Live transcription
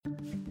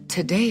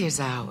Today is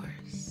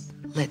ours.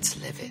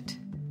 Let's live it.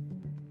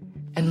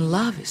 And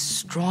love is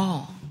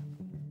strong.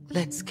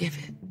 Let's give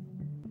it.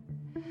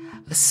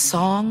 A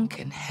song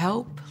can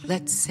help.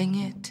 Let's sing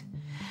it.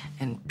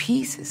 And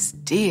peace is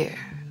dear.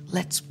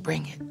 Let's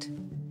bring it.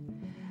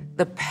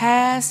 The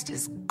past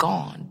is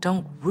gone.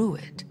 Don't rue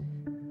it.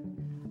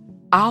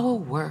 Our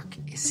work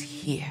is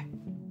here.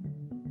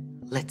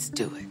 Let's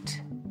do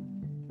it.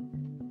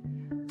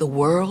 The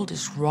world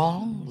is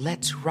wrong.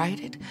 Let's right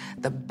it.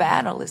 The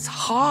battle is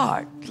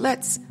hard.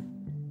 Let's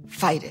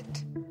fight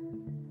it.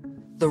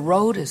 The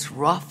road is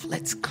rough.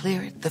 Let's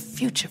clear it. The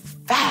future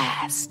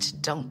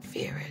fast. Don't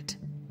fear it.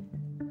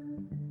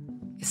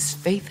 Is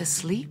faith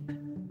asleep?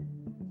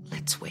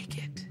 Let's wake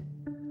it.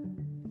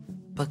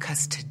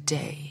 Because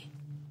today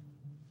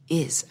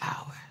is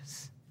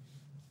ours.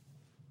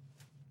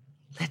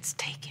 Let's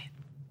take it.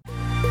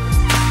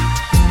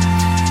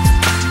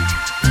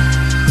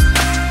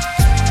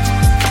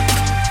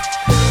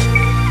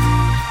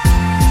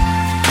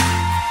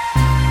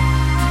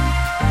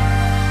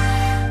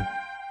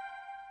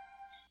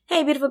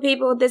 Hey, beautiful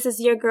people, this is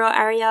your girl,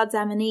 Ariel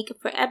Dominique,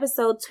 for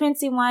episode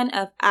 21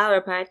 of our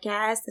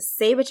podcast, the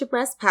Say What You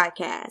Breast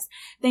podcast.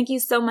 Thank you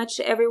so much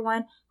to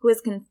everyone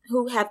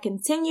who have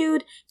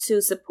continued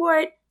to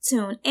support,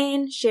 tune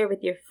in, share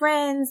with your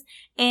friends,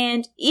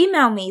 and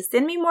email me.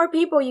 Send me more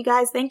people, you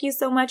guys. Thank you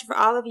so much for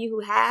all of you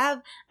who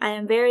have. I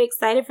am very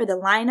excited for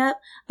the lineup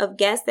of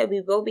guests that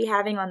we will be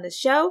having on the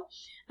show.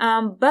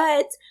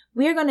 But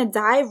we're going to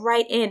dive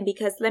right in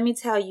because let me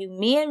tell you,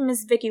 me and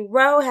Miss Vicky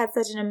Rowe had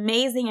such an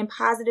amazing and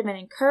positive and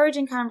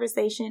encouraging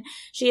conversation.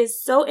 She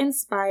is so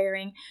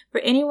inspiring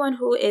for anyone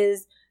who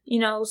is,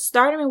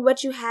 starting with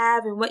what you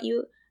have and what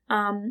you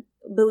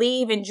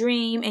believe and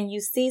dream, and you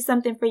see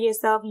something for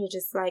yourself and you're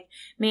just like,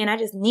 man, I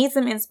just need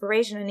some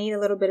inspiration. I need a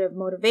little bit of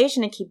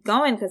motivation to keep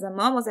going because I'm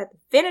almost at the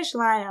finish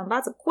line. I'm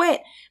about to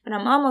quit, but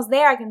I'm almost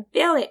there. I can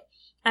feel it.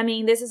 I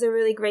mean, this is a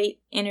really great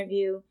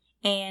interview.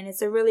 And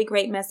it's a really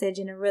great message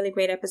and a really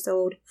great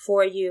episode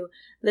for you.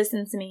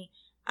 Listen to me.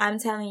 I'm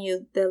telling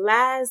you, the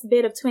last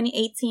bit of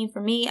 2018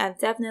 for me, I've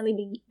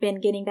definitely been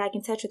getting back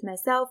in touch with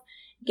myself,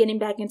 getting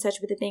back in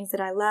touch with the things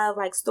that I love,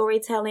 like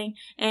storytelling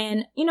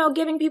and,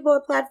 giving people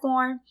a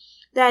platform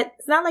that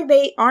it's not like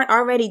they aren't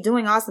already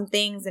doing awesome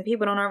things and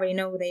people don't already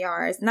know who they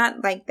are. It's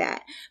not like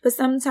that. But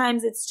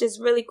sometimes it's just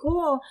really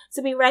cool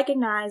to be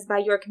recognized by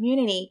your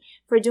community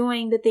for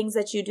doing the things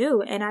that you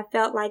do. And I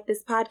felt like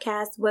this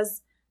podcast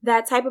was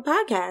that type of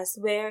podcast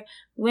where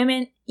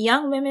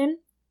young women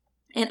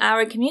in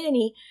our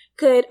community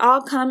could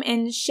all come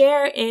and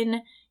share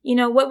in,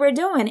 what we're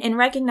doing and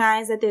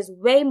recognize that there's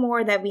way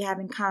more that we have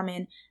in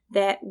common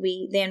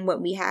than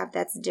what we have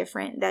that's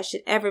different, that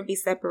should ever be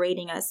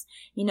separating us.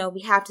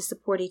 We have to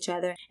support each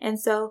other. And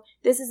so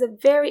this is a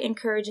very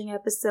encouraging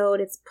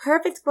episode. It's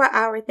perfect for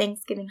our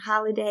Thanksgiving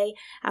holiday.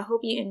 I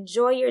hope you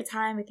enjoy your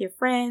time with your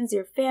friends,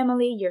 your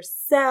family,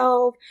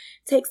 yourself.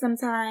 Take some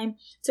time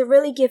to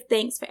really give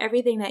thanks for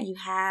everything that you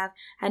have.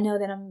 I know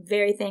that I'm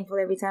very thankful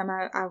every time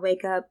I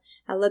wake up.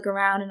 I look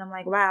around and I'm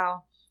like,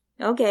 wow,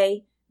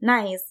 okay,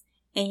 nice.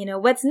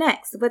 And what's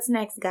next? What's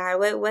next, God?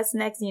 What's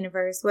next,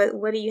 universe?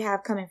 What do you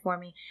have coming for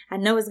me? I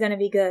know it's going to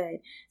be good.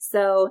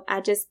 So I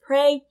just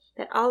pray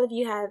that all of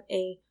you have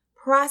a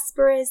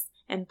prosperous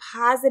and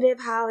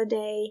positive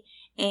holiday.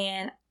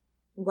 And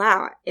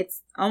wow,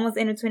 it's almost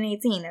end of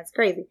 2018. That's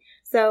crazy.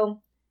 So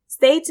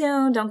stay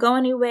tuned. Don't go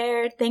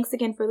anywhere. Thanks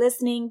again for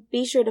listening.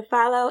 Be sure to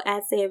follow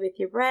at Say It With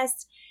Your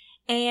Breast.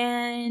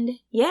 And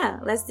yeah,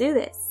 let's do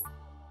this.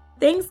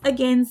 Thanks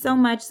again so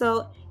much.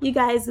 So, you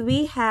guys,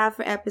 we have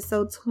for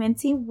episode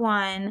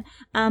 21,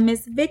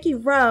 Miss Vicky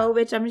Rowe,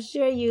 which I'm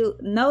sure you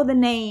know the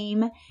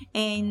name,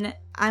 and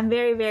I'm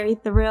very, very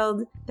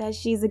thrilled that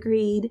she's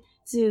agreed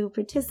to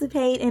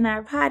participate in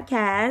our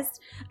podcast.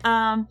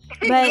 Yes,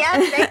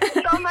 thank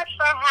you so much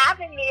for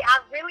having me. I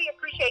really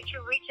appreciate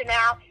you reaching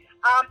out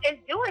and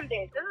doing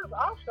this. This is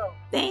awesome.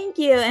 Thank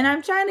you. And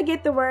I'm trying to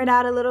get the word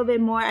out a little bit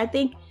more. I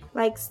think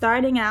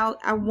starting out,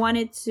 I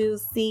wanted to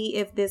see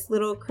if this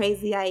little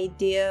crazy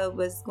idea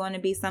was going to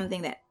be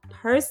something that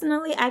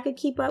personally I could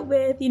keep up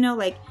with,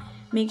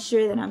 make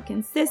sure that I'm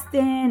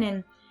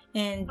consistent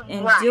and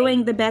right.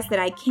 Doing the best that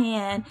I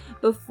can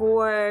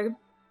before,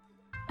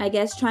 I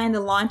guess, trying to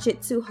launch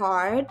it too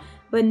hard.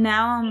 But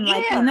now I'm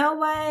like, you know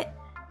what?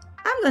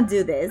 I'm going to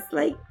do this.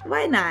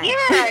 Why not?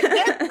 Yeah,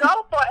 just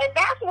go for it. And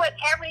that's what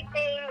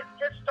everything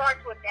just starts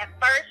with, that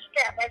first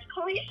step. As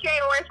cliche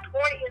or as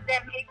corny as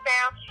that may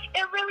sound,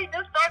 it really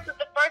just starts with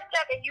the first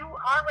step, and you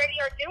already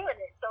are doing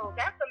it. So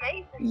that's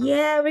amazing.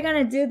 Yeah, we're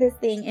going to do this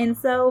thing. And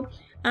so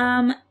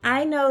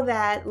I know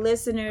that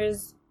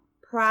listeners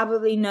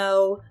probably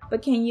know,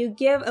 but can you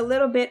give a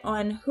little bit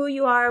on who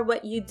you are,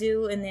 what you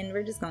do, and then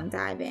we're just going to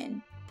dive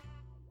in.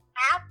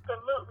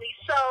 Absolutely.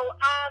 So,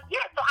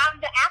 so I'm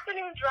the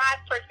afternoon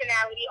drive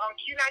personality on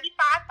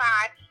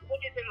Q95.5,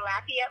 which is in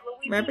Lafayette,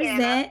 Louisiana.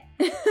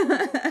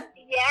 Represent.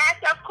 Yes,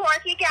 of course,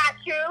 you got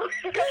to.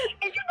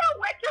 And you know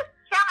what? Just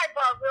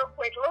sidebar real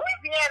quick.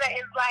 Louisiana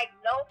is like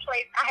no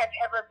place I have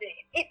ever been.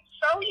 It's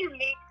so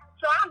unique.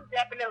 So I'm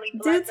definitely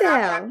blessed that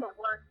I got to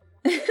work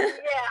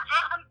Yeah,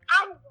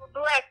 I'm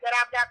blessed that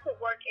I've got to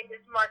work in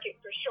this market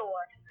for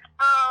sure.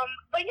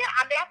 But yeah,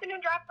 I'm the afternoon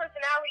drive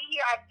personality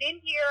here. I've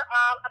been here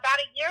about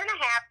a year and a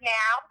half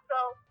now, so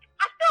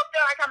I still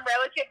feel like I'm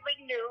relatively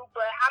new,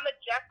 but I'm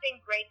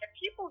adjusting great. The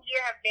people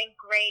here have been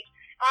great,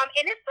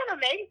 and it's been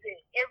amazing.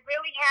 It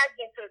really has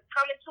been to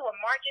come into a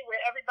market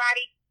where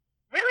everybody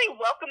really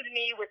welcomed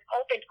me with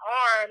open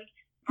arms.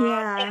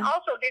 Yeah. And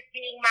also this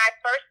being my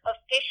first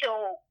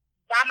official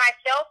by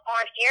myself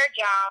on air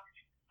job.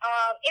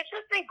 It's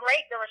just been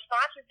great. The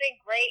response has been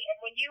great. And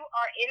when you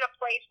are in a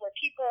place where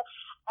people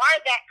are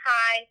that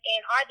kind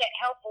and are that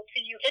helpful to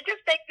you, it just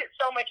makes it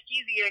so much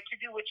easier to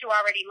do what you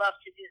already love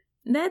to do.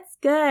 That's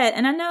good.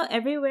 And I know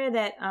everywhere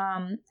that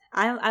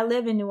I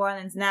live in New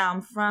Orleans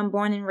now. I'm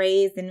born and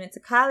raised and went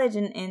to college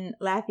in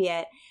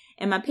Lafayette.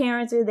 And my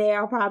parents are there.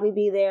 I'll probably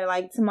be there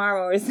like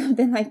tomorrow or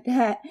something like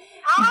that.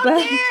 Oh,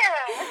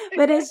 yeah.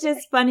 But it's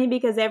just funny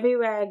because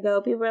everywhere I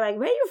go, people are like,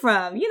 where you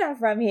from? You're not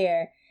from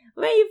here.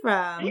 Where you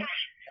from? Yeah.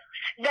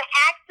 The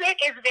accent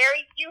is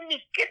very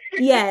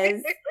Yes.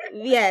 unique.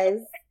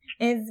 Yes.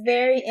 It's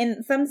very,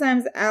 and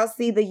sometimes I'll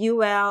see the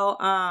UL,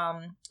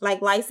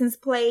 like license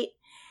plate.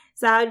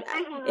 So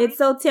it's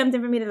so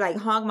tempting for me to like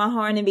honk my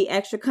horn and be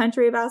extra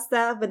country about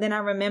stuff. But then I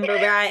remember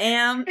where I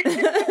am.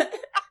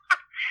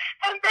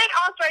 And then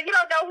also, you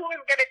don't know who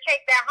is going to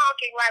take that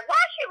honking. Like,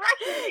 why is she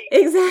rushing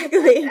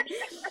me?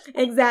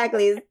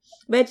 Exactly.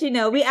 But,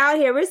 we out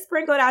here. We're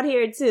sprinkled out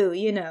here, too,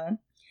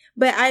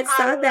 But I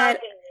saw that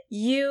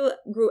you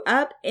grew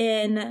up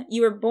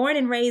you were born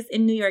and raised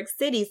in New York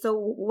City. So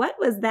what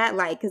was that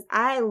like? Because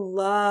I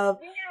love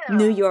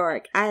New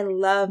York. I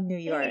love New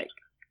York.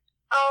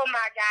 Oh,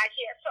 my gosh,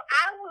 yeah. So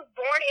I was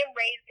born and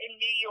raised in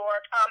New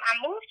York. I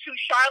moved to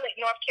Charlotte,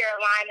 North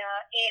Carolina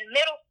in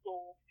middle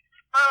school.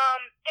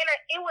 And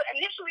it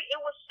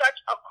was such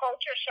a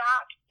culture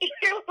shock.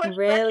 It was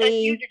such a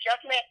huge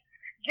adjustment.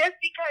 Just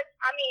because,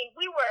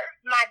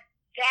 my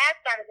dad's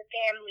side of the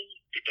family,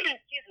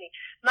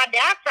 my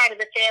dad's side of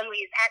the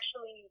family is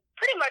actually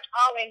pretty much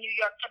all in New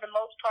York for the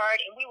most part.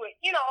 And we would,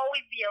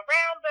 always be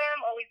around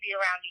them, always be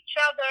around each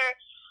other.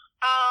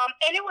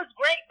 And it was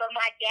great, but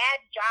my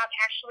dad's job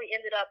actually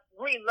ended up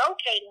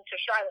relocating to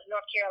Charlotte,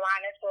 North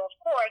Carolina. So, of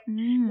course,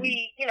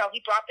 he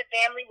brought the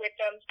family with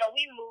him. So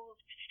we moved.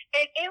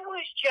 And it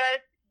was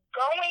just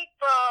going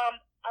from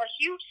a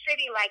huge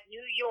city like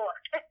New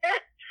York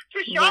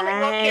to Charlotte,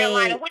 North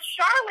Carolina, which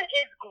Charlotte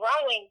is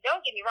growing.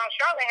 Don't get me wrong.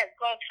 Charlotte has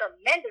grown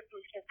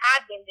tremendously since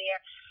I've been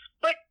there.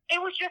 But it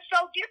was just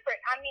so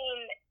different.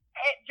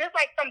 Just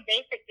like some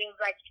basic things,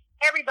 like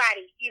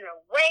everybody's either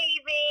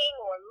waving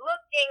or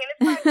looking. And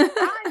it's like,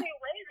 why are they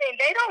waving?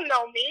 They don't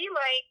know me.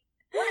 Like,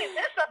 what is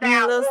this about?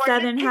 A little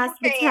Southern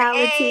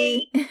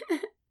hospitality.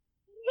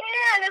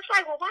 Yeah, and it's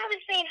like, well, why are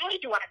they saying, hey,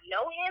 do I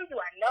know him? Do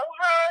I know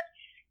her?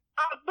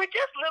 But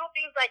just little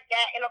things like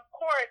that. And, of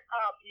course,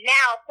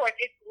 now,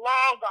 it's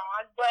long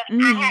gone. But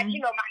I had,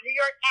 my New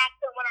York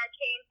accent when I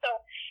came. So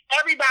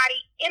everybody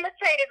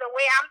imitated the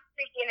way I'm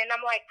speaking. And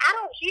I'm like, I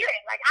don't hear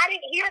it. Like, I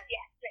didn't hear the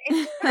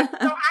accent.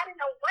 So I didn't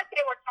know what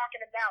they were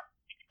talking about.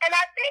 And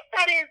I think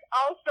that is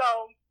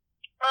also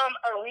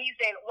a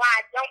reason why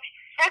I don't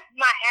have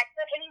my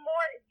accent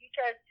anymore is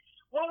because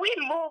when we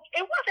moved,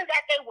 it wasn't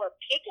that they were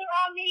picking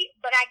on me,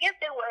 but I guess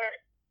they were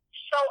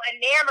so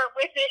enamored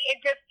with it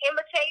and just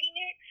imitating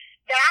it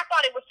that I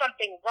thought it was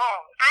something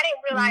wrong. I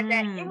didn't realize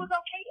that it was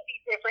okay to be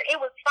different. It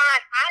was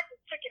fine. I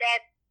just took it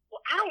as,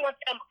 well, I don't want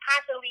them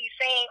constantly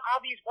saying all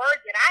these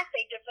words that I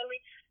say differently.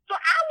 So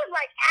I was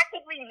like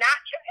actively not,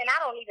 and I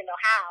don't even know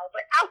how,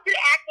 but I would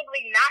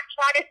actively not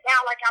try to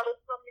sound like I was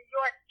from New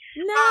York.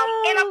 No.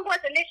 And of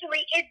course,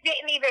 initially it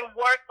didn't even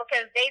work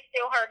because they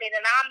still heard it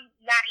and I'm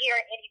not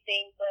hearing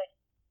anything, but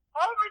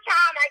over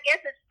time, I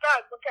guess it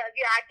stuck because,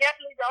 I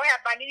definitely don't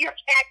have my New York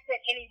accent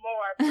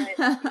anymore. But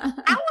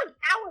I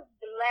was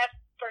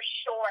blessed for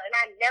sure, and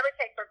I never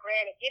take for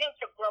granted getting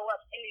to grow up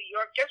in New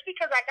York just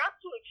because I got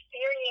to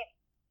experience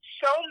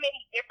so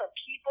many different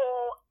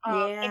people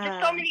and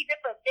just so many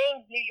different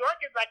things. New York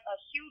is like a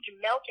huge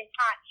melting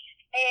pot,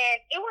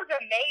 and it was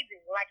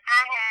amazing. Like,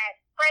 I had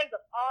friends of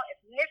all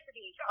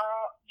ethnicities,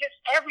 just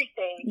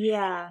everything.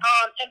 Yeah.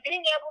 And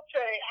being able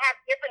to have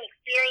different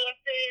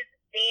experiences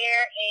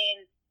there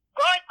and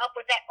growing up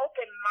with that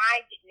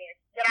open-mindedness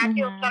that I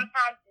feel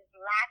sometimes is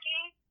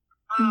lacking,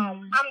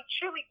 I'm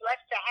truly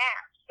blessed to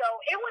have. So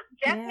it was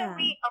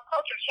definitely a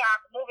culture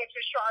shock moving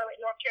to Charlotte,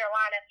 North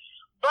Carolina.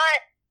 But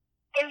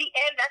in the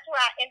end, that's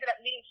where I ended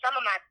up meeting some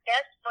of my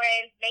best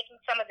friends,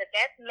 making some of the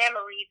best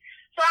memories.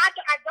 So I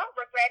don't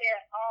regret it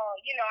at all.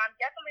 I'm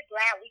definitely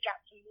glad we got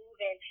to move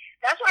in.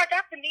 That's where I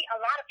got to meet a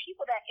lot of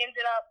people that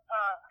ended up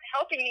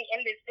helping me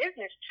in this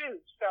business too.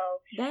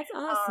 So that's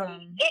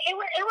awesome. It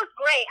was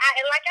great.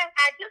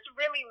 I just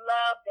really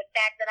love the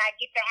fact that I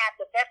get to have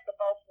the best of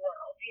both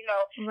worlds.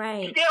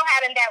 Right. Still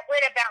having that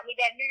wit about me,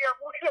 that New York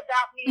wit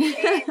about me,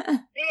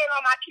 and being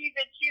on my P's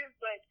and Q's,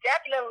 but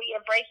definitely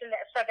embracing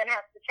that Southern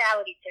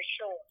hospitality for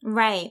sure.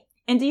 Right.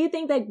 And do you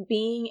think that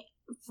being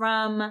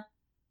from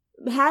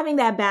having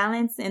that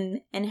balance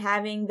and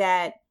having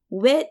that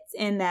wit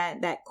and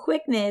that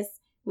quickness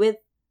with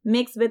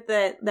mixed with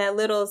that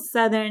little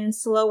Southern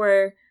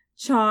slower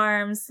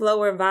charm,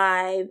 slower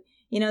vibe.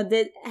 You know,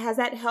 has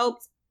that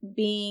helped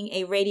being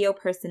a radio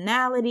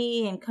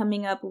personality and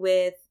coming up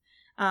with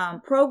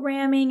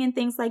programming and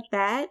things like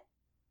that?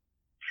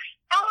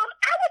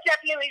 I would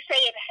definitely say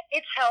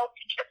it's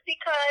helped just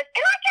because,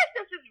 and I guess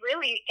this is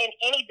really in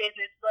any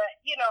business, but,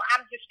 you know,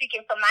 I'm just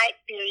speaking from my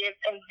experience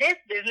in this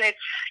business.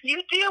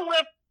 You deal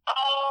with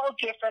all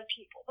different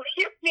people.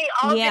 You see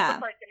all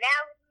different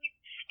personalities,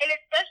 and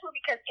especially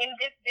because in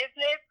this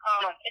business,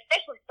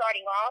 especially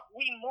starting off,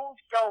 we move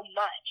so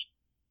much.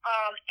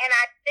 And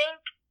I think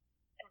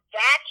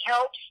that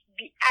helps.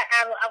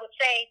 I would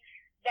say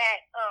that,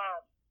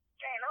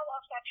 I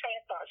lost my train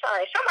of thought.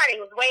 Sorry,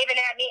 somebody was waving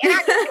at me. And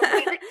I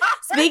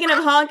just Speaking of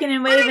honking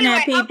and waving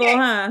at people,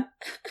 huh?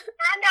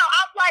 I know. I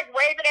was like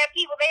waving at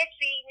people. They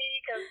see me.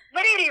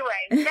 But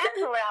anyway, that's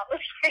what I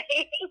was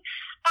saying.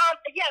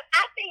 Yes,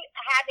 I think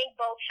having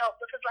both helps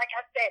because, like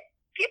I said,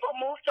 people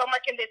move so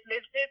much in this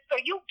business,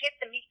 so you get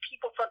to meet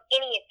people from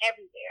any and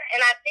everywhere. And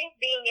I think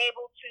being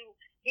able to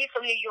be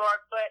from New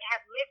York but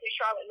have lived in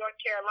Charlotte, North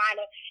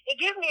Carolina, it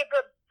gives me a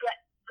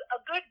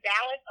good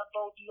balance of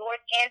both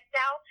North and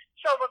South.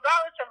 So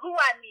regardless of who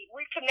I meet,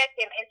 we connect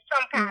them in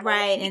some kind of way.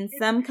 Right, in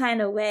some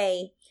kind of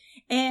way.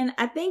 And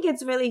I think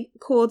it's really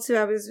cool too.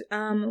 I was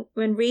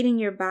when reading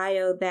your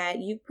bio that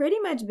you've pretty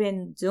much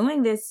been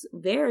doing this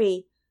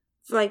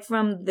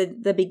from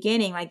the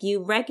beginning. Like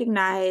you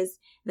recognized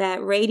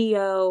that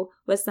radio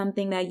was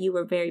something that you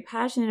were very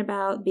passionate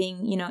about,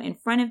 being, you know, in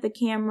front of the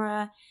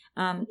camera.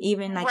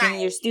 Even like in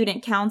your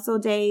student council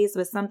days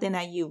was something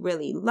that you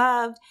really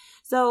loved.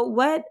 So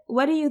what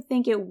do you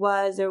think it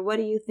was, or what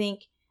do you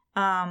think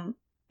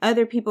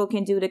other people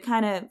can do to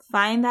kind of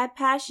find that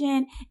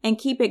passion and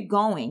keep it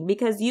going?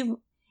 Because you've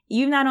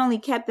not only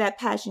kept that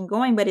passion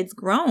going, but it's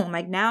grown.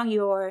 Like now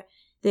you're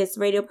this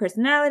radio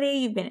personality.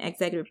 You've been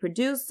executive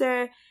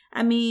producer.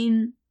 I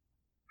mean,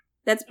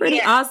 that's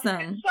pretty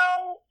awesome. So,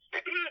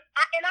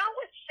 and I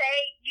would say,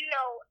 you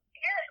know,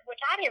 which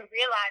I didn't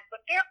realize,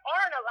 but there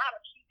aren't a lot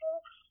of people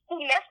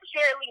who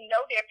necessarily know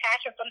their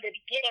passion from the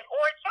beginning,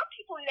 or some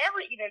people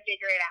never even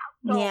figure it out.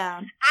 So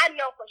I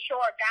know for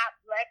sure God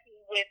blessed me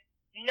with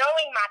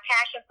knowing my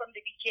passion from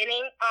the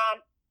beginning.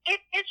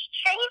 It's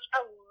changed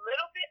a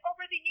little bit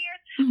over the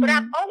years, but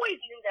I've always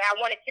knew that I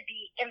wanted to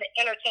be in the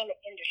entertainment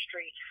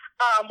industry,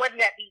 whether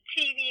that be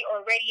TV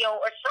or radio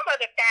or some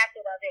other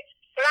facet of it.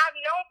 But I've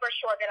known for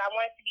sure that I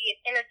wanted to be in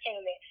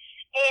entertainment.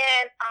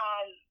 And,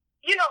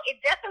 you know,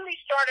 it definitely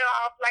started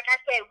off, like I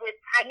said,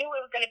 I knew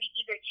it was going to be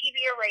either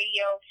TV or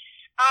radio.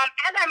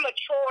 As I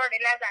matured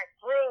and as I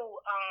grew,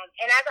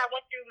 and as I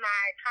went through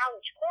my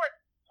college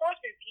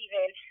courses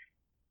even,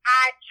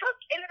 I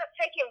ended up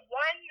taking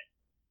one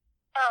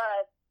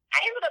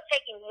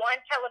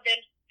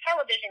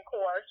television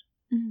course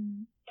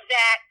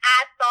that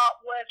I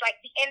thought was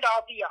like the end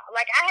all be all.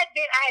 Like I had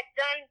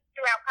done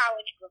throughout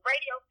college with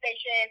radio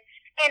station,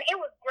 and it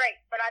was great.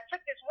 But I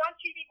took this one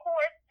TV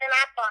course, and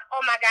I thought,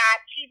 oh my God,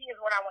 TV is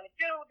what I want to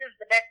do. This is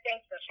the best thing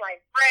since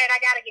sliced bread.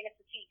 I got to get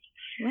into TV.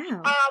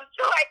 Wow.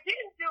 So I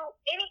didn't do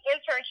any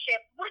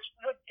internship, which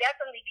would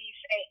definitely,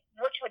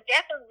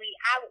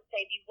 I would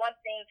say, be one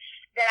thing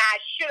that I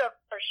should have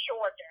for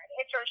sure done.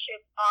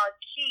 Internships are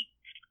key.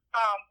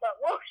 But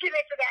we'll get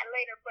into that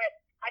later. But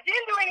I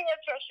didn't do any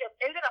internship.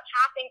 Ended up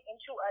hopping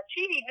into a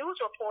TV news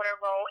reporter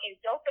role in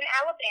Dothan,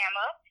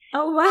 Alabama.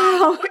 Oh,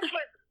 wow.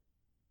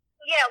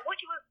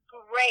 Which was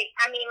great.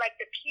 I mean, like,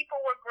 the people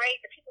were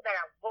great. The people that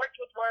I worked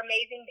with were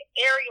amazing. The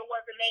area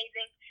was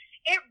amazing.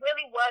 It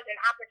really was an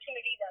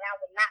opportunity that I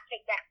would not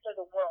take back to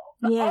the world.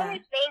 The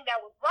only thing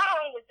that was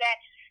wrong was that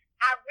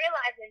I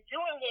realized in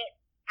doing it,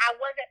 I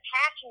wasn't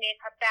passionate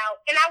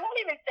about, and I won't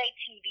even say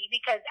TV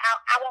because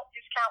I won't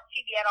discount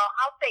TV at all.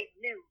 I'll say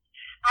news.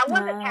 I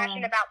wasn't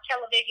passionate about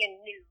television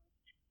news.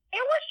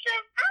 It was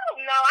just, I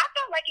don't know, I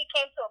felt like it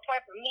came to a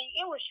point for me,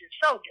 it was just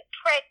so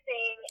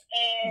depressing,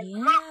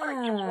 and my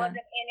heart just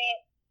wasn't in it.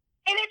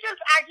 And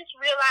I just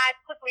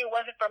realized quickly it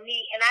wasn't for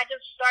me, and I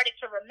just started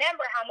to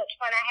remember how much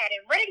fun I had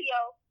in radio.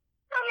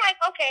 So I'm like,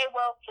 okay,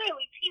 well,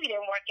 clearly TV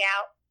didn't work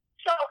out.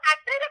 So I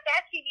set up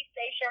that TV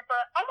station for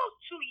almost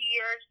 2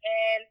 years,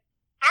 and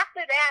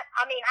after that,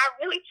 I mean, I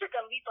really took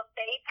a leap of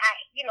faith. I,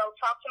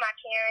 talked to my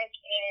parents,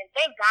 and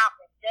thank God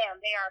for them.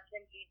 They are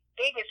the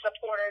biggest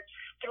supporters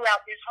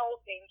throughout this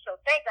whole thing. So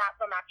thank God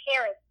for my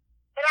parents.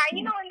 But I,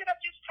 ended up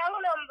just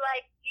telling them,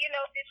 like,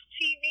 this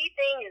TV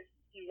thing is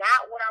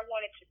not what I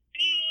wanted to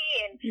be,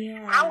 and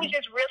I was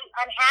just really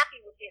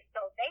unhappy with it.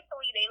 So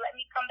thankfully, they let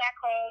me come back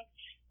home.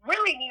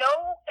 Really,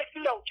 no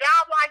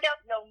job lined up,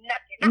 no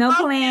nothing. No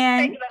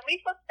plan. Taking a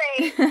leap of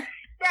faith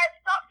that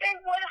something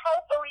would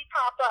hopefully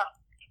pop up.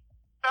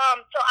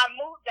 So I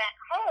moved back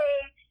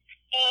home,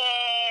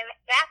 and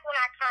that's when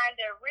I kind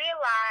of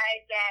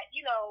realized that,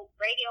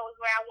 radio is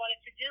what I wanted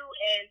to do.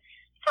 And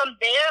from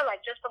there, like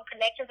just from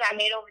connections I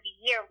made over the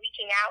year,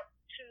 reaching out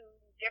to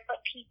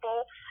different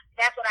people,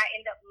 that's when I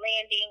ended up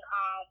landing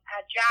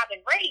a job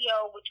in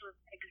radio, which was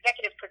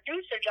executive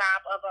producer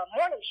job of a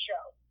morning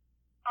show.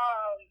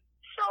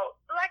 So,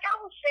 like I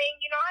was saying,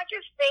 I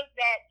just think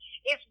that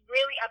it's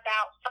really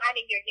about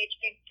finding your niche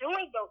and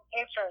doing those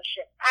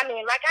internships. I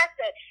mean, like I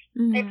said,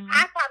 if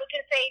I probably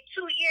could say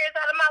 2 years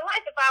out of my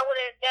life if I would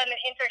have done an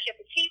internship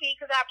at TV,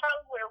 because I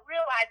probably would have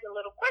realized a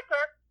little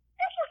quicker,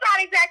 this is not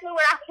exactly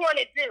what I want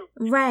to do.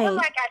 Right. But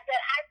like I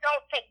said, I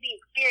don't take the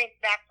experience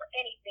back for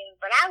anything,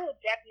 but I would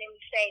definitely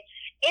say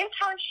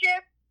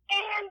internship.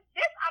 And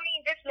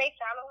this may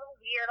sound a little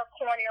weird or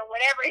corny or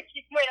whatever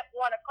you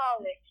want to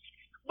call it.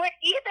 But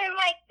even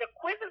like the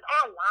quizzes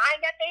online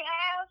that they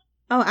have.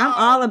 Oh, I'm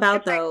all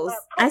about those.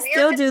 I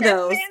still do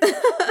those.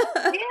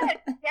 Yeah,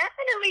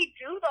 definitely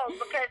do those,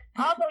 because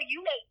although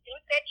you may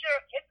think that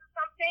you're into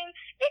something,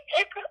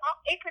 it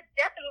could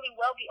definitely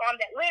well be on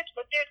that list.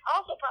 But there's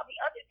also probably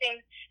other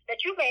things that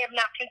you may have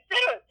not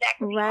considered that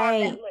could be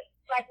on that list.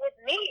 Like with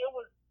me, it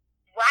was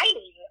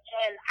writing,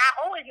 and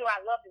I always knew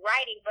I loved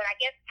writing, but I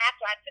guess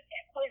after I took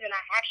that quiz and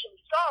I actually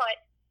saw it,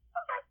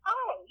 I was like,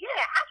 oh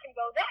yeah, I can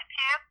go that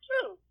path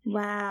too.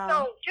 Wow. So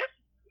just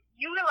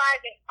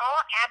utilizing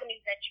all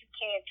avenues that you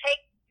can,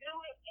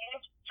 doing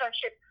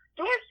internships,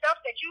 doing stuff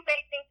that you may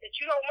think that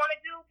you don't want to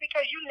do,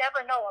 because you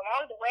never know,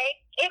 along the way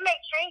it may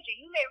change you.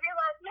 You may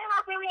realize, man, I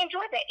really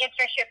enjoyed that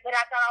internship that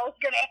I thought I was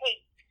going to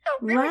hate. So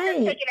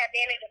really just taking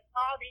advantage of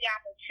all the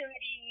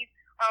opportunities,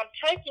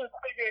 taking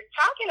quizzes,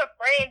 talking to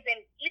friends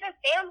and even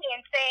family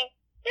and saying,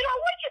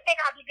 what do you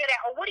think I'll be good at,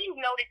 or what do you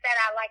notice that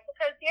I like?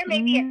 Because there may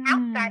be an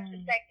outside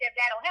perspective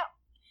that'll help.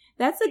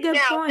 That's a good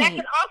point. That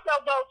can also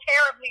go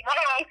terribly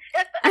wrong.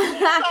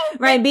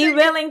 Right, be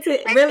willing to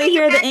really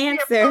hear the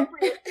answer.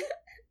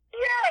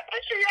 Yeah,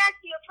 make sure you ask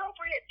the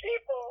appropriate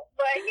people.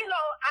 But,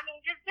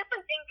 just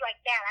different things like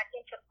that, I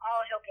think, could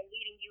all help in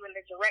leading you in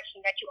the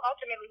direction that you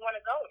ultimately want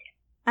to go in.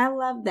 I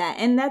love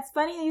that. And that's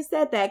funny you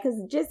said that,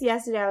 because just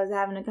yesterday I was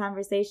having a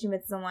conversation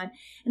with someone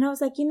and I was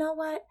like, you know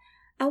what?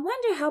 I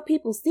wonder how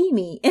people see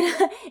me. And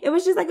it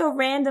was just like a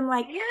random,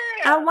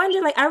 I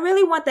wonder, I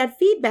really want that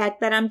feedback,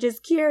 that I'm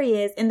just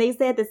curious. And they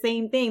said the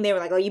same thing. They were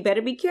like, oh, you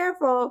better be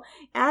careful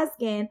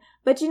asking.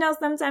 But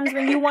sometimes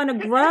when you want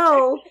to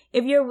grow,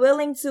 if you're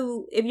willing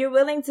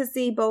to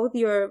see both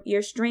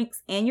your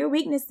strengths and your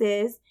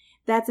weaknesses,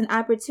 that's an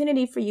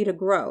opportunity for you to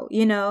grow,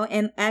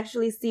 and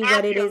actually see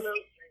what it is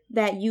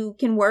that you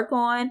can work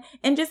on.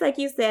 And just like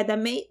you said,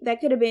 that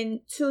could have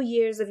been 2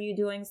 years of you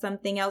doing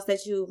something else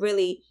that you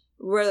really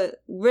were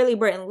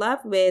in love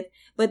with,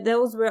 but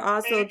those were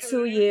also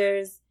 2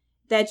 years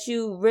that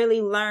you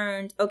really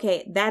learned,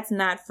 okay, that's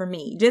not for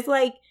me. Just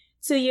like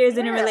 2 years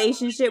in a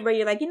relationship where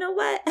you're like, you know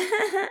what,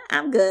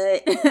 I'm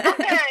good.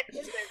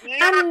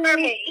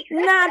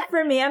 Not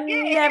for me. I'm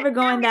never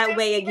going that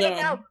way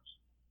again.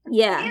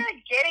 Yeah,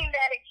 getting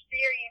that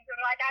experience,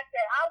 and like I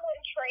said, I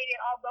wouldn't trade it,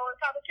 although it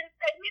probably could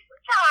take me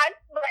some time,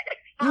 but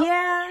I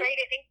wouldn't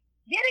trade it. And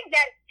getting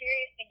that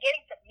experience and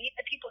getting to meet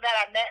the people that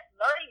I met,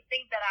 learning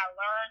things that I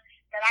learned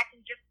that I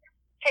can just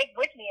take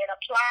with me and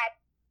apply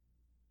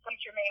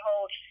future may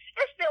hold,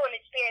 it's still an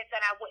experience that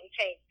I wouldn't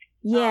take.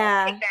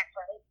 Take that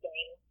for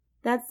anything.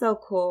 That's so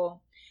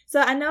cool. So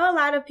I know a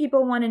lot of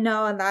people want to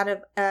know, a lot of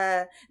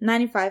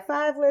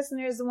 95.5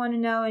 listeners want to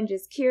know, and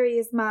just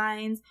curious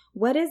minds,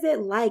 what is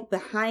it like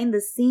behind the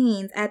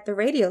scenes at the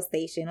radio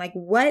station? Like,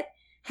 what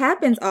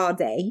happens all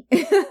day?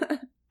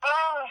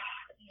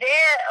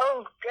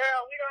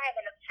 Girl, we don't have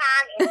enough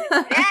time in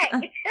the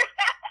day.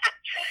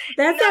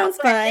 That sounds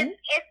fun.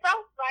 It's so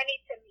funny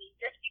to me,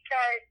 just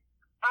because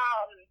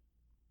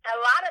a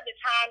lot of the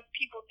times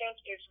people think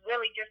it's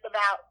really just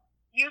about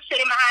you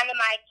sitting behind the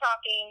mic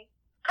talking.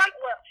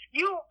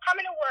 You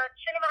coming to work,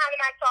 sitting behind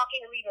the mic talking,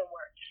 and leaving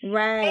work.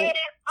 Right.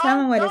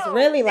 Tell them what it's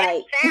really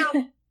like.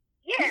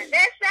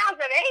 That sounds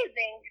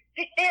amazing.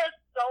 There's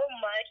so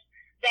much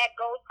that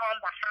goes on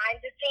behind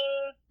the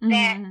scenes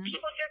that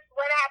people just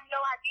would have no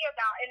idea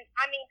about. And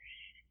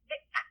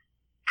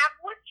I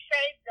would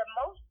say the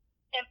most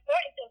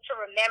important thing to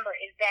remember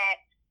is that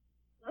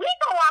we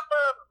go off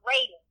of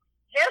ratings,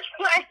 just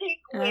like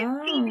with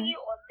TV,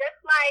 or just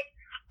like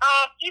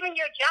even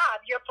your job,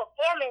 your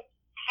performance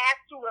has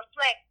to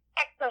reflect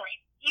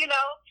excellence,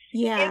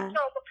 Yeah. And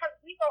so because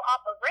we go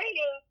off of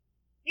ratings,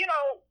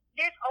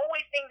 there's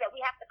always things that we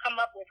have to come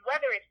up with,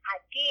 whether it's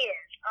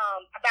ideas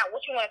about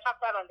what you want to talk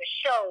about on the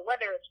show,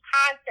 whether it's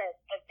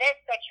contests,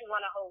 events that you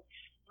want to host,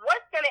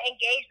 what's going to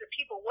engage the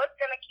people, what's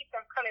going to keep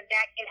them coming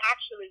back and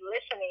actually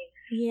listening.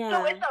 Yeah. So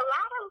it's a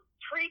lot of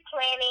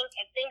pre-planning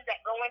and things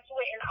that go into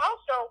it. And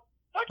also,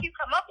 once you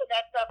come up with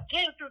that stuff,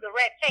 getting through the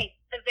red tape,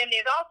 because then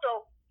there's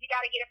also, you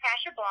got to get it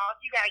past your boss,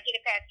 you got to get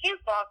it past his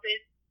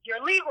bosses, your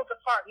legal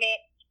department.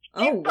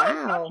 Oh, and so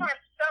wow.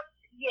 Sometimes stuff,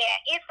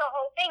 it's the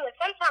whole thing. And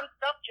sometimes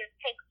stuff just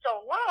takes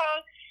so long,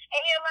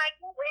 and you're like,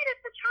 well, where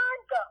does the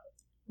time go?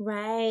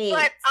 Right.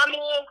 But,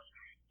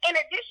 in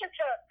addition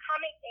to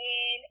coming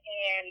in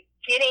and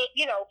getting,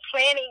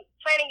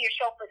 planning your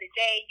show for the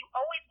day, you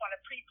always want to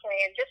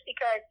pre-plan, just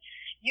because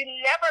you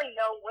never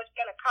know what's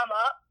going to come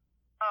up.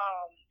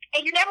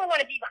 And you never want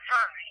to be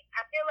behind.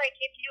 I feel like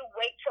if you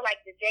wait till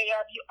the day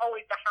of, you're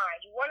always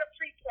behind. You want to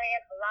pre-plan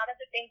a lot of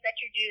the things that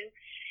you do.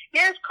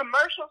 There's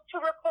commercials to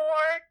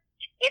record.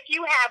 if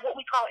you have what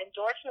we call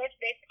endorsements,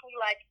 basically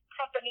like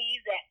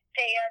companies that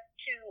pay us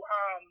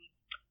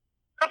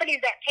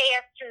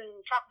to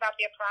talk about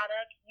their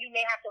product, you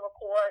may have to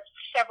record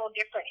several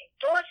different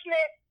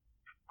endorsements.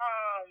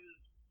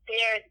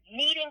 There's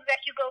meetings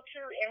that you go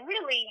to, and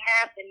really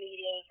half the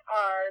meetings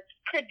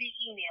could be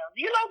emails.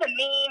 You know the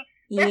meme?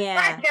 Yeah.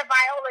 That's like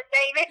Viola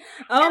Davis.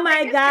 Oh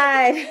my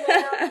God.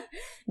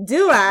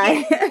 Do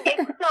I?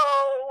 And so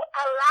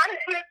a lot of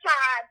the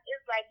time,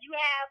 it's like you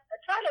have a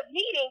ton of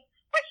meetings,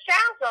 which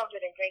sounds all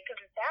good and great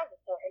because it sounds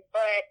important,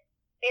 but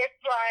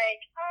it's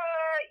like,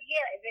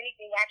 is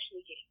anything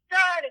actually getting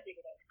done? Is it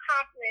getting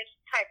accomplished?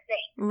 Type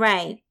thing.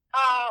 Right.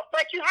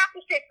 But you have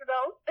to sit for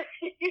those.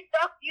 You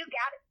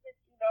got to sit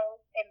for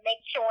those and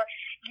make sure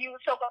you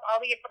soak up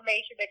all the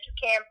information that you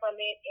can from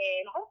it,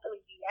 and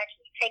hopefully you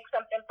actually take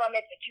something from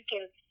it that you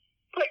can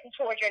put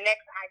towards your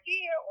next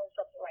idea or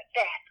something like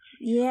that.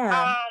 Yeah.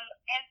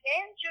 And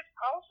then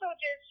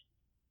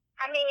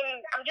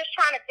I'm just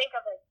trying to think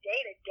of a day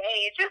to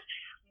day. It's just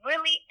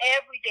really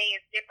every day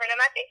is different,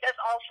 and I think that's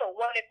also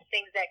one of the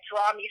things that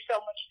draw me so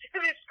much to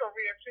this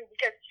career too,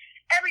 because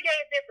every day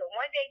is different.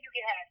 One day you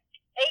can have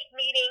 8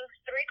 meetings,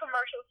 3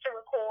 commercials to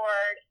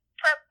record,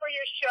 prep for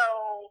your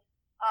show,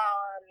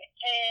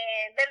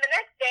 and then the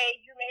next day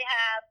you may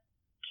have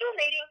 2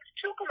 meetings,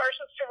 2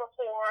 commercials to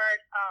record,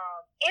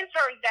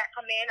 interns that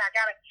come in. I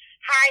gotta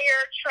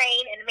hire,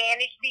 train, and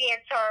manage the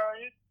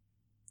interns.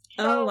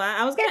 Oh, wow.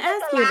 I was going to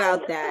ask you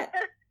about that.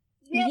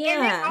 And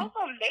then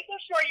also making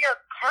sure you're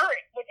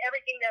current with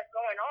everything that's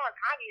going on.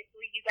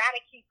 Obviously, you got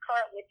to keep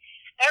current with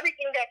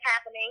everything that's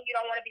happening. You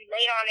don't want to be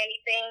late on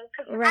anything.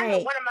 Because I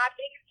know one of my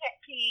biggest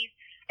pet peeves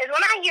is when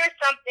I hear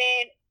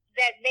something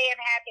that may have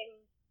happened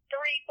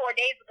 3-4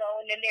 days ago,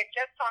 and then they're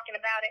just talking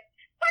about it.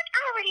 Like, I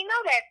already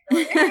know that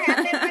story. That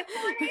happened like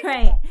 4 days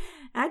right. ago.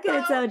 I could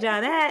have told y'all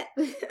that.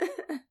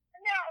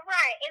 No,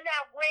 right. And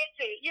now,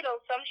 granted,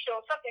 some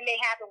show, something may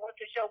happen once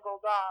the show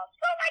goes off.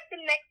 So, like, the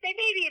next day,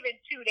 maybe even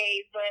 2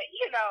 days, but,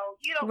 you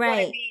don't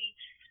want to be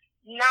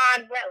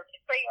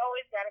non-relevant. So, you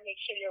always got to make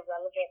sure you're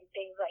relevant and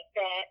things like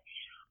that.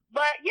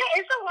 But, yeah,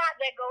 it's a lot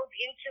that goes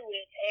into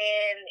it.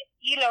 And,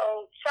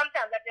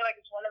 sometimes I feel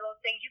like it's one of those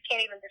things you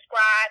can't even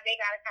describe. They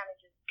got to kind of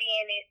just be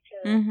in it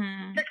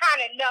to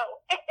kind of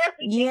know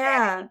everything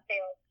that it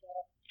entails.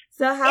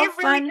 So how it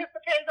fun? Really just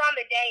depends on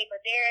the day,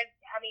 but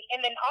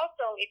and then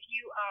also if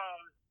you,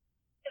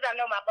 because I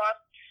know my boss,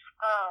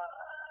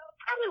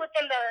 probably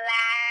within the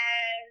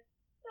last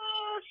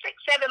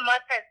 6-7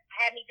 months has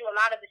had me do a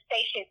lot of the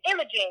station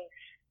imaging.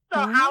 So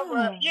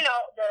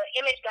the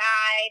image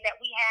guy that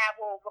we have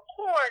will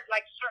record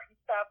like certain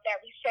stuff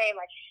that we say,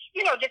 like,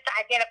 just to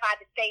identify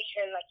the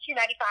station, like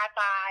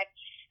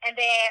Q95.5, and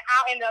then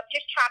I'll end up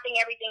just chopping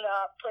everything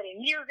up,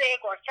 putting music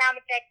or sound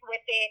effects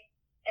with it.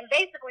 And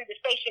basically, the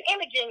station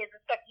imaging is the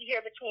stuff you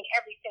hear between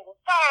every single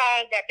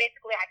song that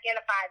basically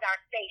identifies our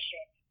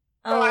station.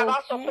 So I've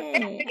also put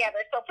that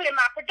together. So putting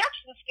my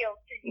production skills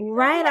to use.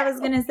 Right, I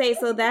was going to say,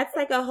 so that's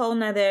like a whole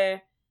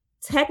nother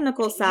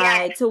technical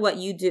side to what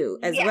you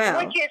do as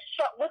well. Which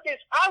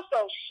is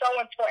also so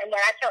important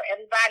that I tell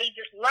everybody,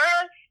 just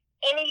learn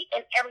any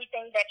and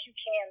everything that you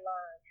can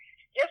learn.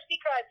 Just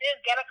because there's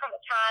going to come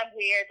a time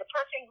where the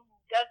person who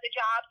does the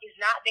job is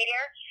not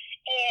there.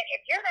 And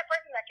if you're that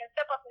person that can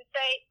step up and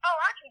say, oh,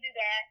 I can do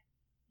that,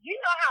 you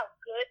know how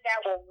good that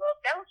will look.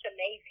 That looks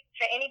amazing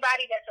to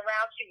anybody that's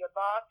around you, your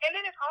boss. And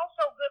then it's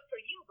also good for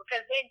you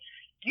because then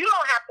you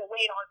don't have to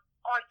wait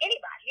on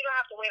anybody. You don't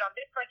have to wait on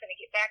this person to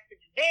get back to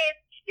do this.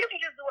 You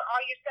can just do it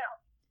all yourself.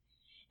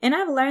 And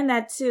I've learned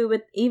that too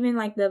with even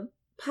like the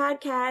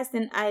podcast,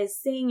 and I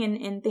sing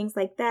and things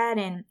like that.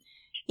 And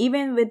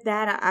even with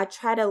that, I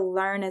try to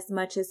learn as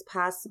much as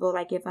possible.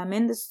 Like if I'm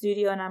in the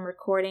studio and I'm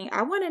recording,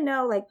 I want to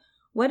know like,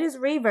 what is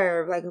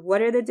reverb? Like,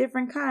 what are the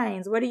different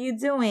kinds? What are you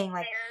doing?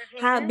 Like,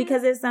 how,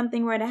 because if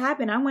something were to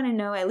happen, I want to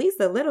know at least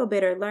a little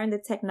bit or learn the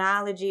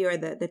technology or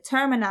the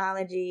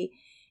terminology.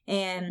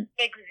 And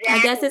I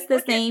guess it's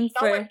the same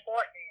for,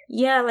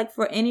 like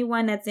for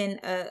anyone that's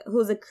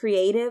who's a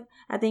creative.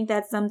 I think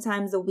that's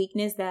sometimes a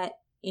weakness that,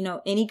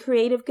 any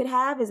creative could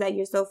have, is that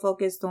you're so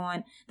focused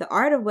on the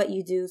art of what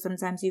you do.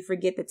 Sometimes you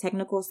forget the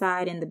technical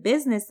side and the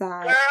business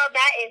side. Girl,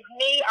 that is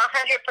me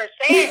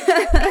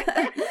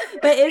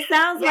 100%. But it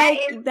sounds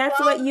like that's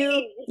so what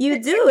you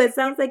do. It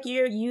sounds like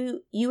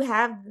you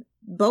have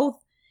both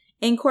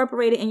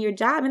incorporated in your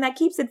job, and that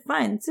keeps it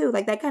fun too.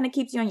 Like that kind of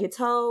keeps you on your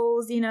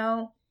toes,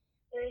 Exactly.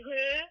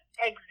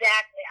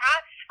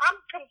 I'm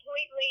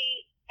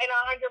completely and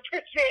 100%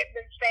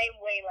 the same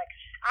way. Like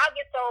I'll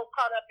get so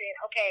caught up in,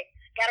 okay,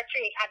 gotta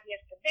create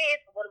ideas for this,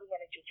 what are we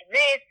gonna do for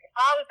this, and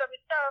all this other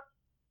stuff.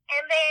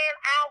 And then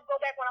I'll go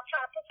back when I'm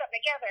trying to put something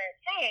together.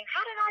 Dang, how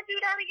did I do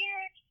that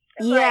again?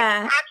 It's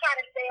like, I try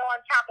to stay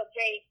on top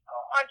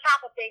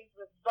of things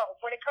with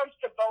both when it comes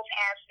to both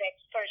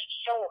aspects for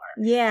sure.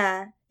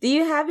 Yeah. Do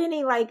you have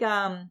any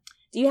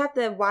do you have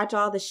to watch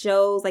all the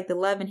shows like the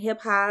Love and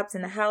Hip Hops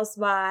and the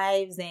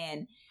Housewives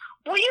and?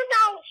 Well,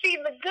 see,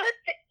 the good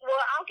thing, well,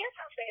 I guess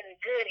I'll say the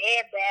good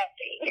and bad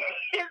thing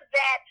is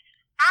that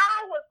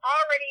I was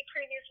already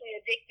previously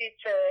addicted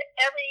to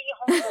every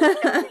homophobic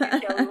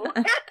television show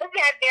that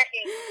there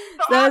is.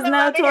 So it's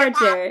no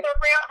torture. The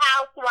Real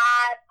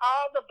Housewives,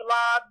 all the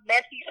blogs,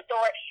 messy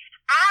stories.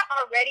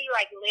 I already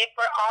live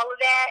for all of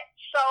that,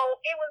 so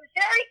it was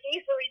very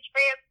easily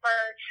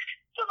transferred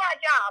to my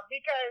job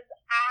because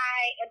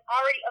I am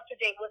already up to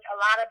date with a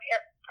lot of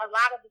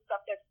the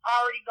stuff that's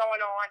already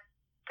going on.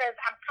 Because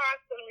I'm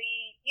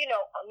constantly,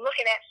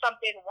 looking at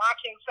something,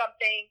 watching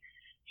something.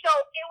 So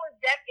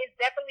it's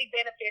definitely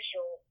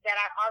beneficial that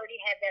I already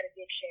had that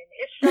addiction.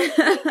 It's so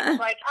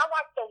I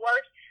watch the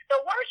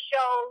worst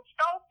shows,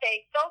 so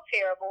fake, so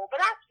terrible, but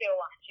I still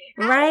watch it.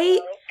 Right?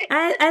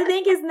 I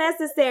think it's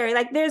necessary.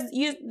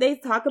 They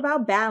talk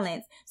about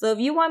balance. So if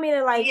you want me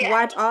to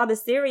watch all the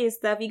serious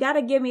stuff, you got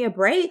to give me a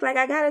break.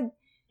 I got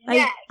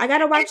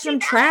to watch some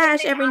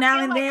trash every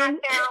now and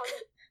then.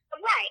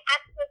 Right.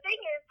 The thing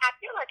is, I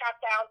feel like I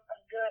found a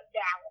good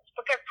balance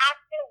because I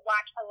still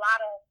watch a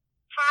lot of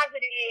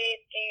positive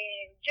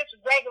and just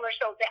regular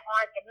shows that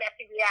aren't the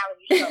messy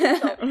reality shows.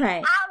 So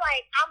right.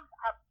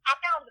 I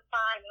found the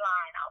fine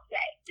line, I'll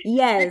say.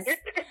 Yes.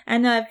 I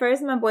know at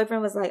first my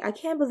boyfriend was like, I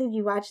can't believe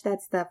you watch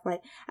that stuff.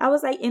 I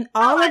was like, in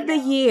all of the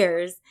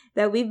years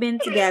that we've been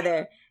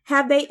together,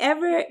 have I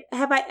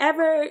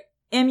ever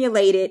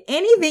emulated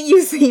anything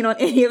you've seen on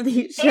any of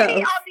these shows?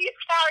 Any of these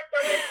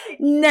characteristics?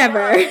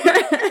 Never.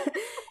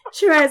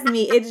 Trust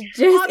me, it's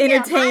just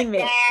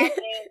entertainment.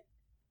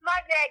 My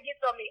dad gets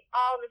on me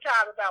all the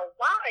time about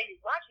why are you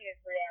watching this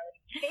reality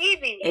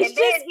TV? It's and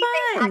then just he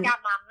thinks fun. I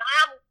got my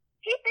mom.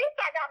 He thinks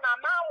I got my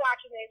mom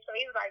watching it, so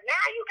he's like,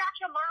 "Now you got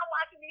your mom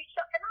watching these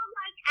shows," and I'm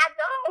like, "I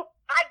know,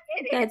 I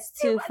did it." That's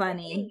too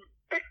funny.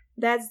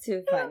 That's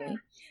too funny.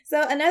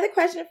 So another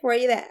question for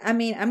you that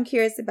I'm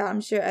curious about. I'm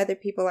sure other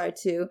people are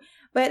too.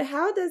 But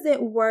how does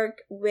it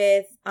work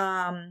with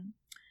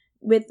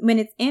when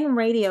it's in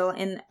radio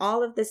and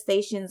all of the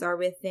stations are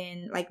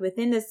within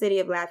the city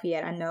of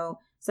Lafayette? I know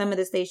some of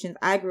the stations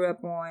I grew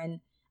up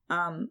on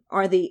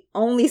are the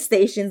only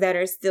stations that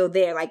are still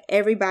there.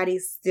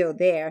 Everybody's still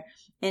there.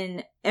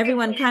 And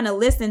everyone kind of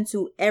listened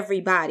to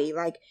everybody.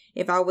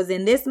 If I was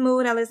in this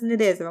mood, I listen to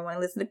this. If I want to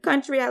listen to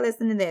country, I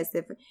listen to this.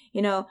 If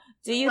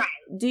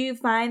do you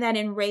find that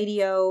in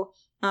radio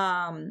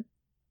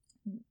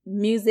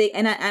music,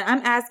 and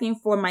I'm asking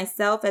for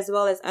myself as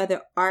well as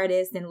other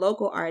artists and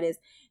local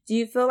artists, do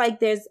you feel like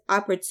there's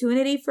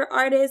opportunity for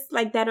artists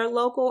that are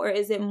local, or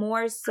is it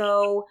more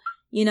so,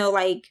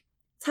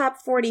 top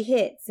 40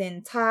 hits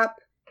and top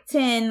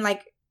 10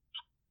 artists?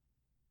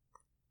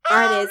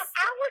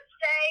 I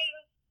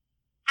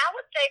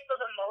would say for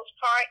the most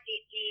part,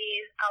 it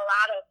is a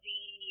lot of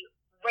the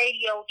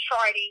radio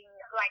charting,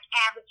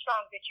 average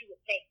songs that you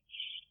would think.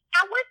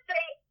 I would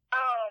say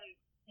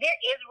there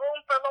is room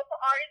for local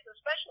artists,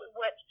 especially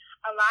what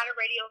a lot of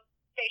radio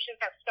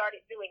stations have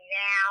started doing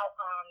now.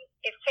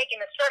 It's taking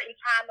a certain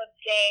time of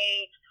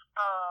day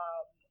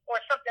or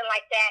something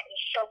like that and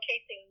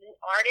showcasing new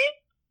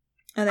artists.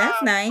 Oh,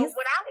 that's nice.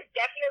 What I would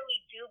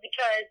definitely do,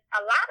 because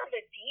a lot of the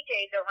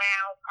DJs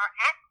around are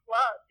at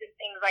clubs and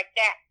things like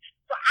that.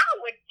 So I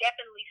would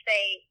definitely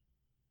say,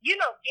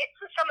 get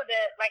to some of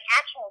the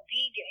actual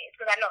DJs,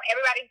 because I know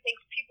everybody thinks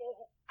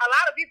a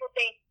lot of people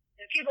think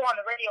the people on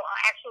the radio are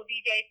actual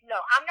DJs. No,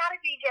 I'm not a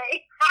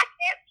DJ. I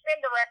can't spin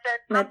the record.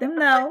 Let them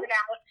know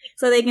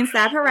so they can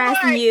stop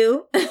harassing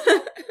you.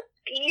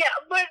 Yeah,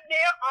 but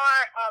there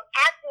are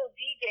actual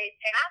DJs,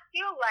 and I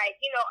feel like,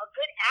 a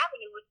good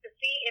avenue is to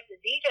see if the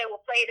DJ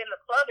will play it in the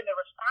club and the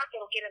response it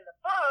will get in the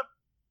club.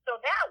 So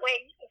that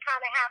way you can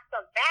kind of have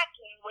some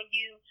backing when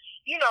you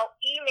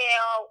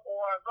email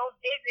or go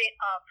visit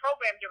a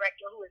program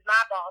director who is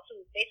my boss, who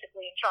is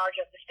basically in charge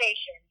of the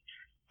station.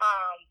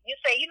 You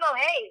say,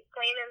 hey,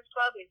 Cleaning's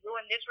Club is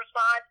doing this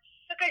response,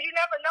 because you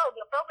never know.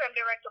 The program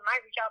director might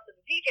reach out to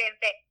the DJ and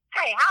say,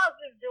 hey, how's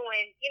this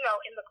doing,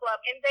 in the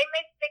club? And they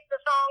may stick the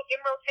song in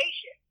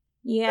rotation.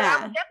 Yeah. So I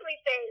would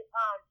definitely say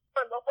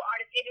for local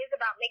artists, it is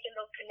about making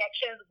those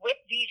connections with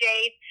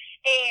DJs.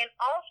 And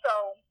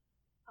also,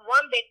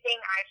 one big thing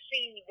I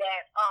see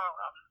that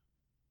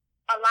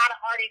a lot of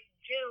artists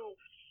do,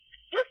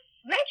 just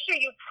make sure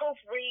you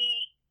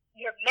proofread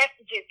your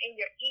messages in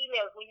your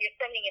emails when you're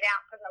sending it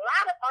out, because a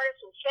lot of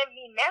artists will send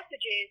me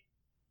messages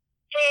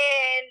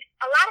and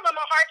a lot of them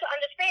are hard to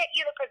understand,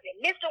 either because they're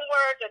missing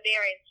words or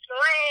they're in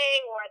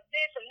slang or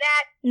this and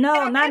that. No,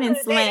 not in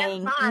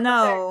slang.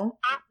 No.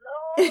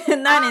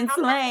 Not in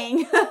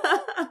slang.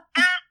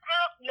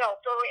 No,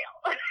 for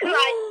real.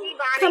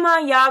 Come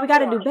on, y'all. We got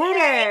to do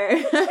better.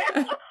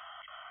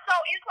 So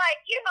it's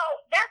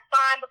that's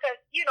fine, because,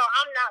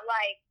 I'm not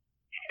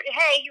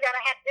hey, you got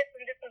to have this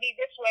and this and be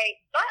this way.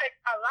 But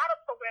a lot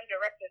of program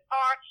directors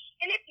are.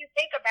 And if you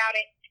think about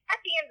it, at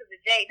the end of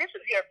the day, this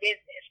is your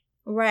business.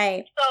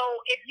 Right. So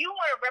if you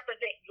want to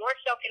represent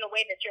yourself in a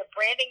way that you're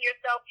branding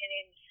yourself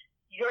and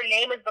your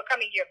name is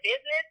becoming your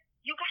business,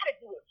 you got to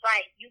do it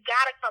right. You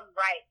got to come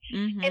right.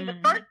 Mm-hmm. And the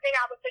first thing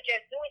I would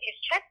suggest doing is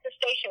check the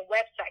station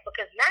website,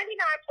 because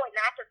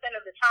 99.9%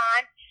 of the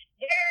time,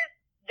 there's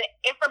the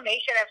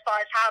information as far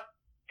as how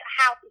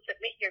how to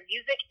submit your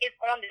music is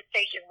on the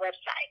station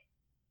website.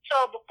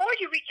 So before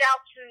you reach out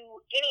to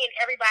any and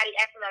everybody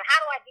asking them, how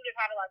do I do this,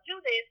 how do I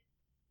do this,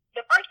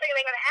 the first thing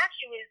they're going to ask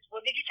you is,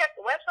 well, did you check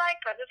the website?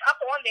 Because it's up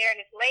on there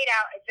and it's laid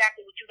out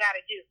exactly what you got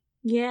to do.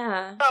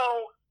 Yeah.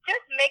 So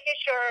just making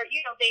sure,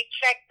 they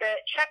check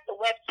the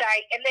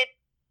website. And then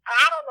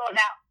I don't know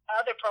about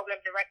other program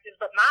directors,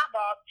 but my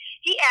boss,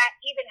 he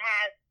even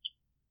has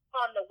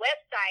on the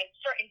website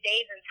certain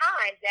days and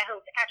times that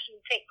he'll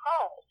actually take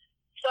calls.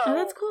 So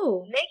that's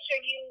cool. Make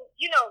sure you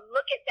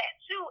look at that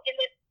too, and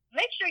then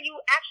make sure you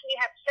actually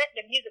have sent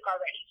the music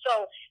already.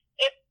 So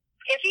if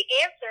he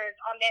answers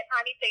on that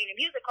time, he's saying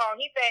the music call, and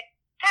he said,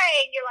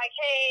 hey, and you're like,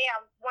 hey, I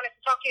wanted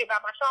to talk to you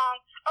about my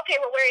song. Okay,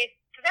 well, where is?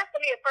 Because that's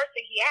gonna be the first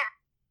thing he asks.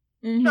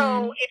 Mm-hmm.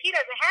 So if he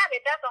doesn't have it,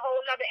 that's a whole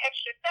other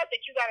extra step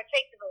that you got to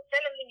take to go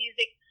send him the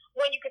music.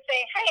 When you can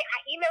say, hey,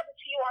 I emailed it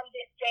to you on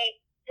this date.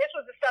 This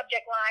was the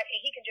subject line, and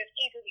he can just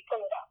easily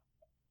pull it up.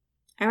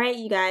 All right,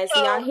 you guys.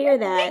 So y'all hear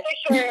that?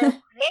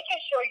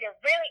 Making sure you're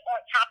really on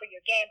top of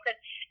your game, because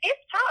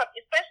it's tough,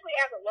 especially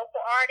as a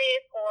local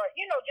artist or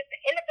just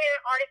an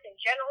independent artist in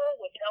general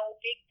with no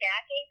big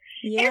backing.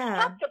 Yeah, it's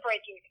tough to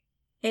break it.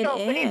 It is.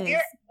 But if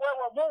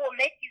what will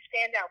make you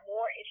stand out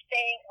more is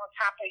staying on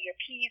top of your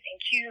P's and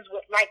Q's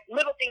with like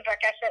little things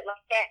like I said,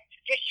 like that.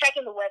 Just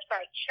checking the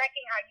website,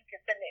 checking how you can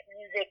submit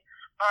music,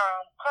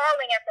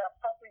 calling at the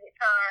appropriate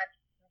time,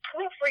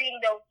 proofreading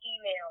those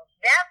emails.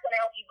 That's going to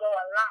help you go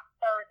a lot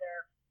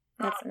further.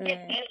 That's than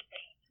anything.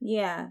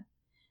 Yeah,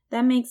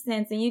 that makes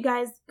sense. And you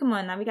guys, come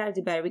on now, we got to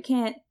do better. We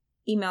can't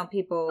email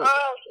people.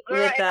 Oh,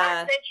 girl, if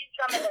I sent you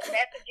some of the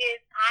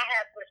messages I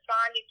have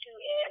responded to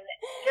in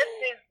just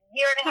this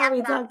year and a half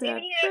that I've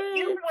been here,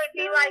 you would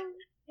be like,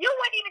 you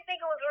wouldn't even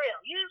think it was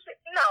real.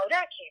 No,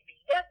 that can't be.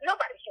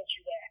 Nobody sent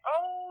you that.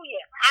 Oh,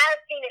 yeah,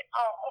 I've seen it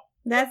all.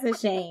 That's a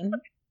shame.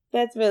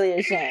 That's really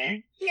a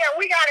shame. Yeah,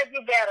 we gotta do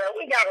better.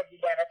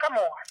 Come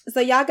on. So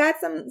y'all got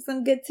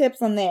some good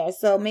tips on there.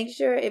 So make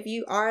sure if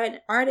you are an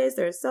artist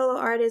or a solo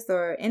artist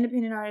or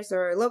independent artist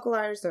or a local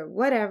artist or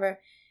whatever,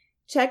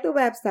 check the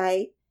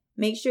website.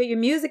 Make sure your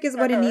music is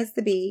what it needs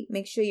to be.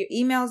 Make sure your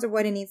emails are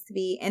what it needs to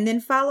be. And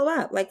then follow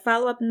up. Like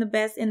follow up in the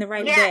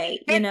right way,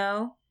 And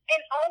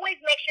always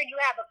make sure you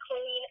have a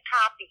clean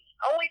copy.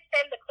 Always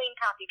send the clean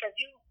copy, because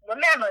you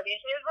remember, this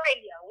is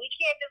radio. We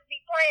can't just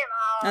be playing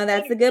all. Oh,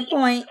 that's a good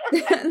point.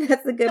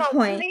 That's a good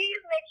point. So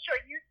please make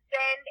sure you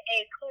send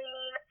a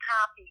clean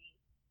copy.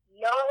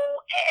 No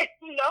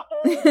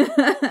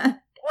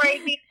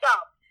crazy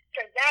stuff.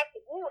 Because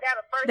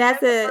that's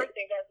the first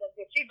thing that's going to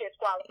get you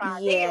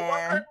disqualified. Yeah.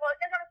 They're going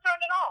to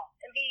turn it off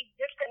and be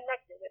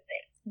disconnected with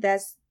it.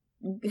 That's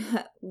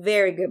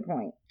very good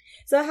point.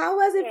 So how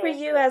was it for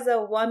you as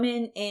a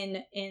woman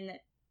in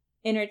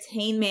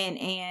entertainment,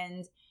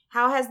 and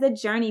how has the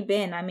journey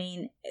been? I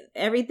mean,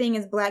 everything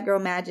is Black Girl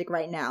Magic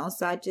right now,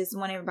 so I just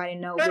want everybody to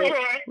know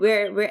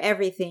we're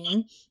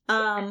everything.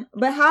 But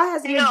how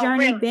has your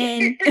journey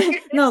been?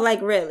 No,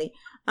 like really.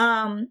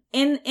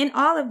 In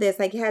all of this,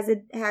 like has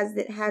it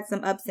had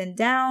some ups and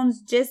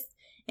downs, just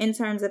in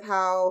terms of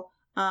how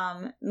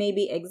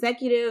maybe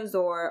executives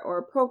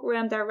or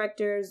program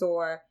directors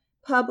or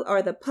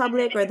the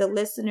public or the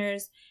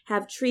listeners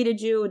have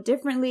treated you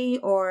differently,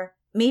 or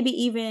maybe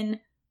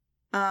even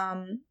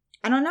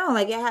I don't know,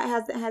 like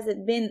has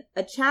it been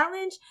a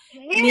challenge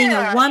being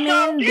a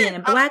woman, being a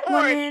Black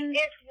woman?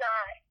 It's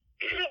not.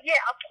 Yeah,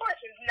 of course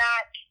it's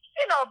not.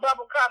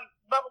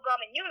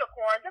 Bubblegum and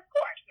unicorns, of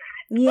course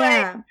not.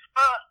 Yeah.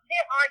 But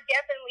there are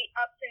definitely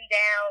ups and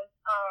downs.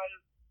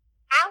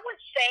 I would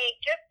say,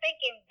 just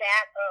thinking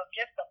back of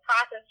just the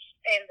process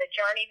and the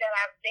journey that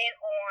I've been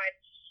on,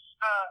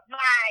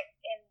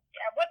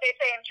 what they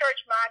say in church,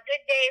 my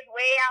good days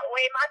way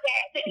outweigh my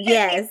bad days.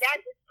 Yes.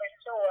 That is for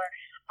sure.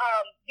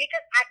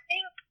 Because I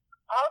think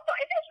also,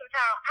 and this is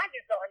how I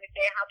just don't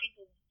understand how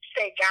people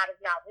say God is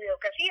not real,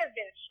 because he has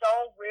been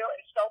so real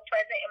and so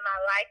present in my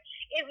life.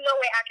 There's no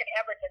way I could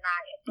ever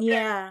deny it.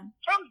 Yeah.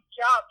 From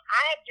jump,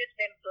 I have just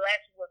been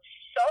blessed with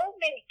so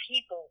many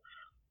people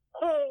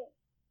who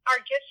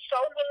are just so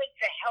willing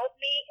to help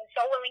me and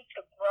so willing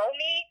to grow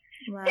me.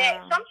 Wow.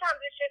 That sometimes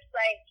it's just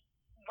like,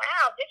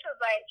 wow, this is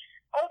like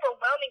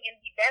overwhelming in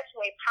the best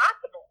way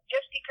possible,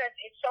 just because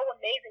it's so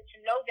amazing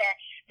to know that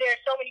there are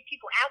so many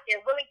people out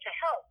there willing to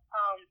help.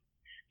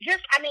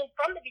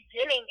 From the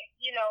beginning,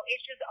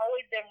 it's just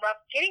always been rough.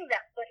 Getting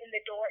that foot in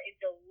the door is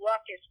the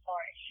roughest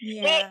part.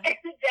 Yeah.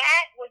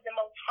 That was the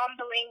most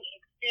humbling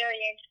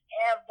experience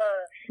ever.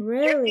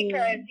 Really? Just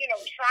because,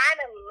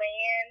 trying to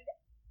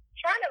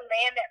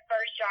land that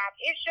first job,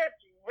 it's just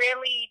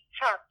really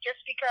tough, just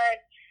because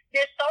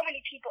there's so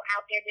many people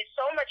out there. There's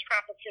so much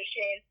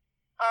competition.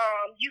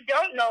 You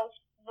don't know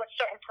what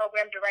certain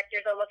program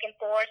directors are looking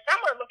for.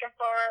 Some are looking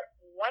for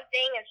one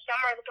thing, and some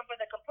are looking for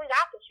the complete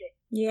opposite.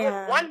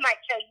 Yeah. What one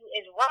might tell you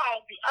is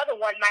wrong, the other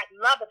one might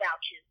love about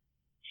you.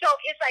 So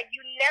it's like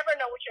you never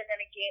know what you're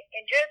going to get.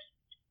 And just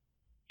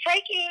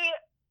trying to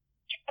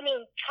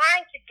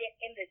get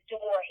in the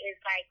door is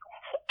like,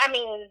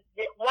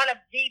 one of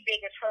the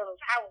biggest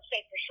hurdles, I would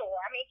say for sure.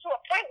 To a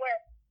point where,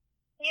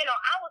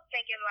 I was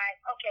thinking like,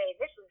 okay,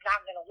 this is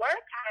not going to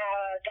work.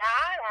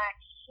 God, I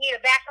need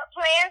a backup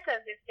plan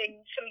because it's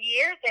been some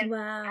years and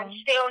I'm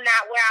still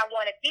not where I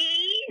want to be.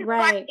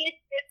 Right.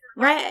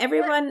 Right.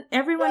 Everyone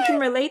can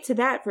relate to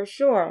that for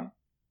sure.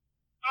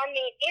 I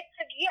mean,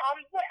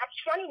 I'm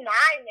 29 now,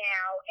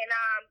 and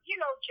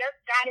just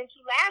got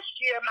into last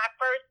year my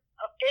first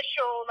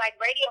official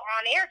radio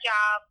on air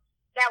job.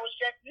 That was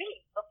just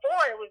me.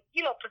 Before it was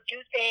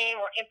producing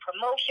or in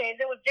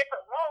promotions. It was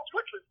different roles,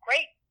 which was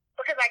great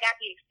because I got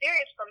the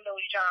experience from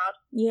those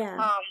jobs. Yeah.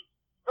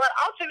 But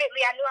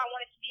ultimately, I knew I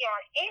wanted to be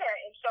on air,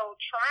 and so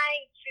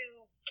trying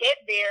to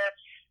get there,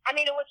 I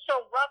mean, it was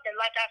so rough, and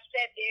like I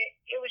said,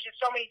 it was just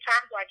so many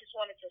times where I just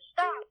wanted to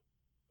stop.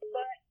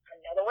 But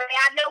another way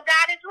I know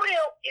God is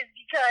real is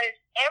because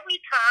every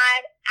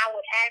time I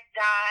would ask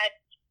God,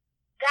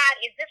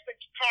 is this the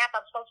path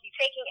I'm supposed to be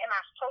taking? Am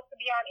I supposed to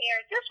be on air?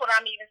 Is this what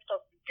I'm even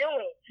supposed to be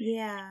doing?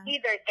 Yeah.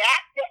 Either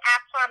that, I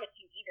promise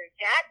you, either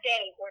that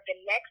day or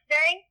the next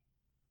day,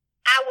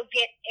 I would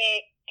get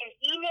an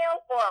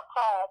email or a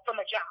call from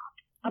a job,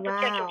 a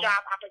potential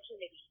job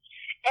opportunity.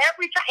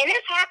 Every time. And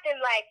this happened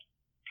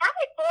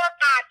probably 4 or 5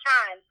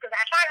 times because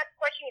I try not to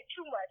question it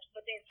too much,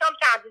 but then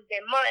sometimes it's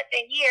been months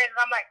and years and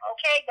I'm like,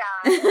 okay,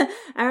 God.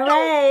 All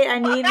right. I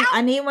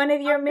need one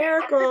of your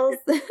miracles.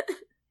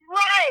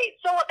 Right.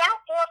 So about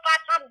 4 or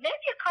 5 times,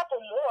 maybe a couple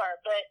more,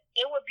 but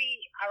it would be,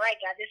 all right,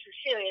 God, this is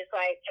serious.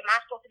 Like, am I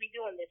supposed to be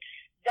doing this?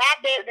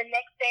 That day or the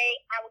next day,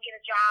 I would get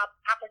a job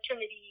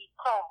opportunity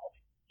call.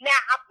 Now,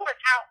 of course,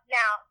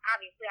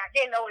 obviously, I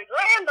didn't always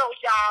land those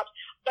jobs,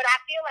 but I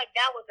feel like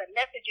that was a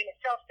message in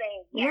itself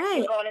saying,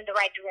 yes, you're going in the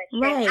right direction.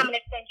 Right. I'm going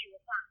to send you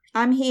a sign.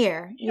 I'm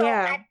here. So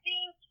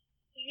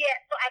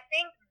I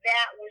think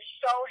that was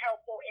so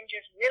helpful in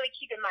just really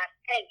keeping my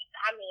faith.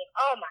 I mean,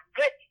 oh my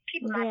goodness,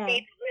 keeping my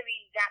faith really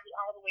got me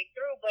all the way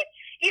through. But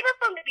even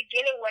from the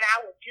beginning, what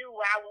I would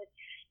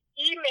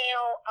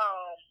email,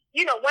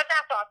 once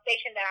I saw a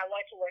station that I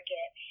wanted to work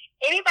at,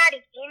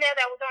 anybody's email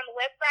that was on the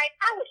website,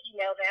 I would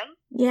email them.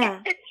 Yeah.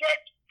 It's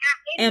just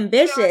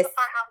ambitious.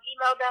 I'll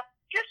email them,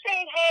 just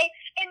saying, hey,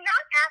 and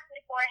not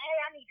asking for, hey,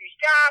 I need this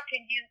job.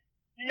 Can you?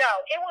 No,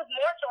 it was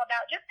more so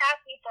about just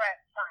asking for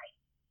advice.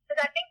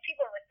 Because I think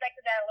people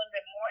respected that a little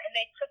bit more, and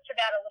they took to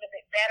that a little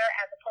bit better,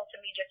 as opposed to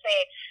me just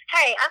saying,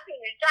 "Hey, I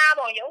seen this job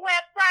on your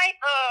website.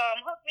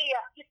 Hook me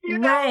up."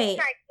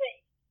 Type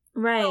thing.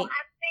 Right. So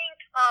I think,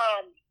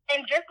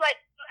 and just like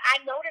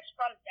I noticed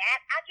from that,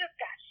 I just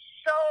got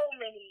so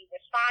many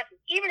responses.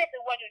 Even if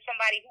it wasn't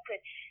somebody who could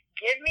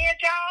give me a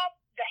job,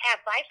 the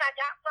advice I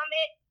got from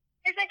it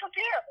is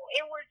incomparable.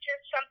 It was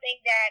just something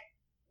that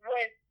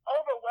was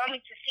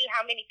overwhelming to see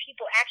how many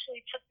people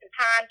actually took the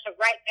time to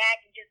write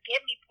back and just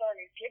give me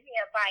pointers, give me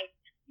advice,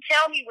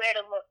 tell me where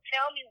to look,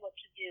 tell me what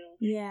to do.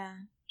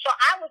 Yeah. So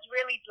I was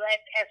really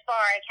blessed as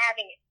far as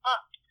having it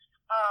up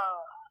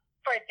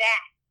for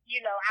that.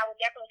 I would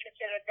definitely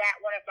consider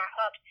that one of my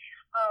ups.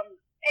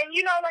 And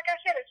like I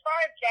said, as far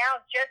as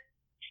down, just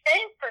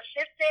staying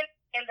persistent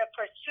in the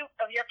pursuit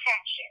of your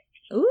passion.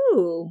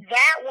 Ooh.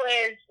 That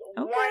was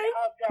one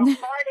of the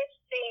hardest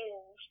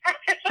things.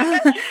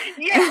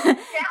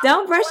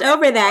 Don't brush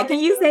over that. Can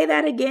you say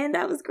that again?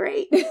 That was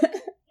great.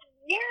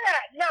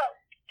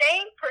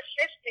 Staying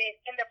persistent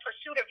in the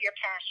pursuit of your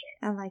passion.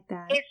 I like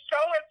that. It's so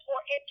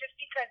important just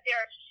because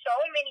there are so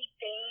many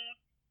things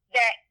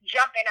that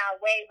jump in our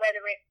way,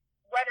 whether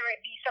it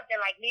be something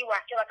like me where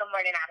I feel like I'm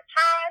running out of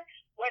time,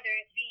 whether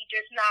it be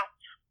just not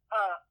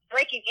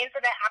breaking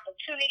into that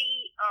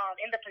opportunity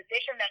in the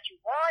position that you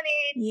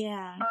wanted.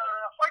 Yeah.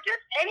 Or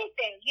just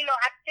anything.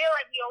 I feel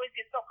like we always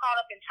get so caught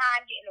up in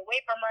time getting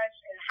away from us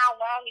and how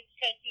long it's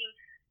taking.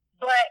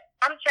 But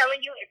I'm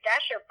telling you, if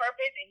that's your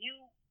purpose and you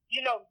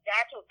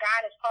that's what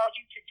God has called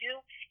you to do,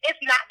 it's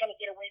not going to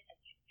get away from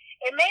you.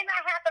 It may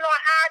not happen on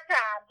our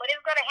time, but it's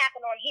going to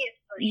happen on His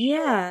for sure.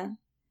 Yeah.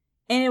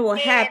 And it will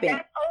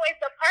happen. That's always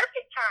the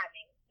perfect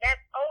timing.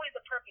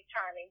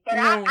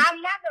 But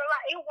I'm not going to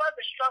lie, it was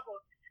a struggle.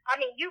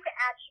 I mean, you can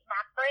ask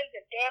my friends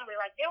and family,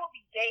 there would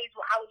be days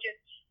where I would just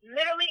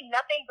literally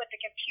nothing but the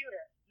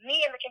computer,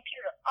 me and the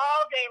computer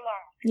all day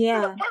long.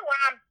 Yeah. To the point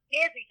where I'm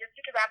busy just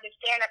because I've been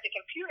staring at the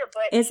computer,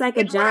 but it's like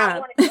a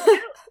job.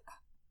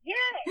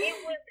 Yeah, it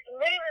was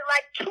literally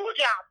like 2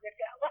 jobs.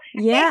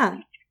 Yeah.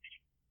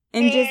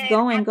 And just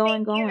going. Just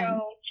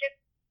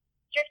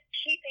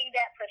keeping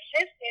that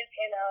persistence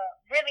and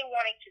really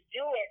wanting to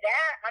do it,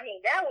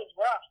 that was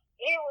rough.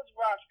 It was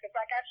rough because,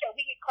 like I said,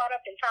 we get caught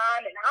up in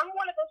time, and I'm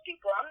one of those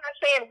people. I'm not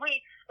saying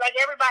we, like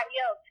everybody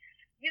else,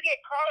 you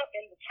get caught up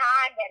in the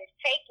time that it's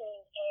taking,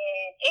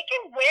 and it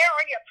can wear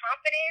on your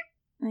confidence.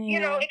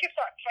 Yeah. It can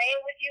start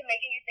playing with you,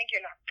 making you think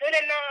you're not good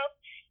enough.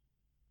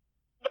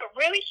 But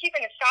really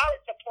keeping a solid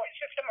support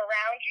system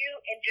around you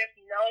and just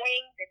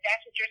knowing that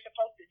that's what you're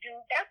supposed to do,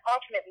 that's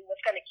ultimately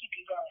what's going to keep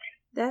you going.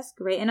 That's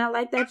great. And I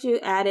like that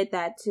you added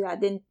that too. I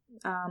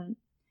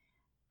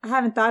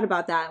haven't thought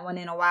about that one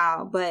in a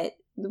while, but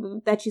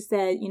that you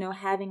said,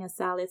 having a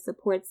solid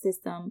support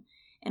system.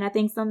 And I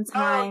think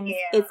sometimes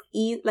it's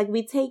easy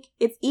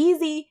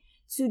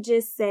to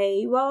just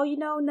say, well,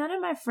 none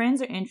of my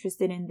friends are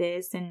interested in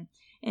this, and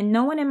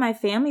no one in my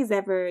family's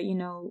ever,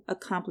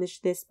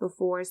 accomplished this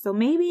before. So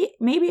maybe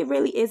it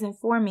really isn't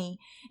for me.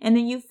 And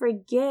then you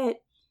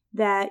forget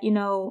that,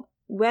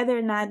 whether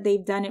or not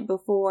they've done it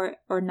before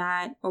or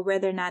not, or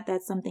whether or not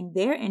that's something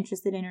they're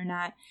interested in or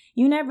not,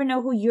 you never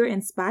know who you're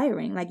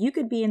inspiring. Like, you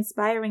could be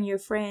inspiring your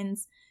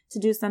friends to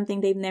do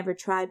something they've never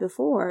tried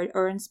before,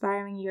 or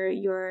inspiring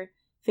your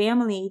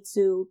family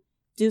to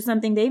do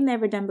something they've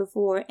never done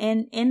before,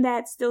 and in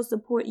that still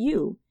support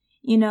you,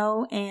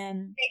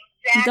 and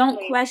exactly. Don't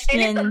question.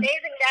 And it's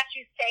amazing that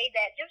you say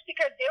that, just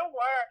because there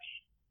were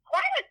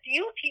quite a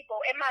few people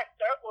in my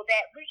circle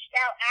that reached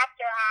out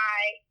after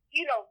I,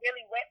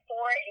 really went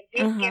for it and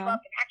didn't give up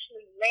and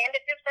actually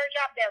landed this first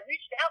job, that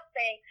reached out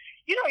saying,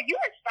 you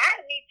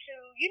inspired me to,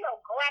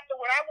 go after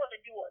what I want to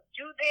do, or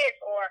do this,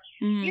 or,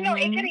 it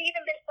could have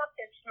even been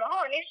something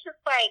small. And it's just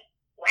like,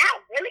 wow,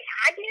 really?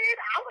 I did?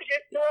 I was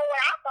just doing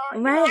what I thought.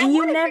 Right. And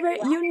you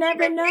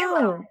never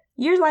know.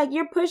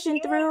 You're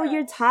pushing through,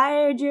 you're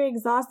tired, you're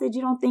exhausted,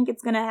 you don't think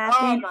it's going to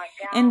happen. Oh my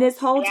God. And this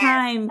whole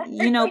time,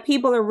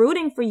 people are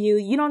rooting for you.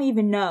 You don't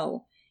even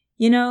know.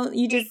 You don't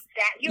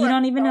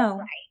even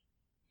know. Right.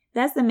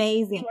 That's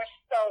amazing. You are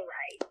so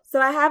right. So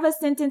I have a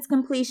sentence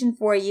completion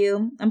for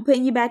you. I'm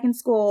putting you back in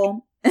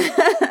school. Okay.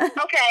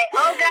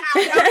 Oh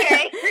God.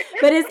 Okay.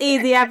 But it's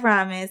easy, I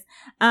promise.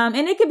 And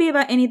it could be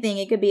about anything.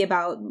 It could be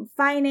about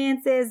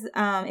finances.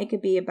 It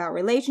could be about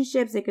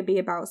relationships. It could be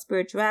about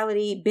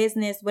spirituality,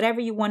 business,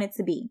 whatever you want it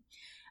to be.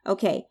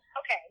 Okay.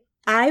 Okay.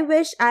 I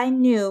wish I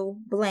knew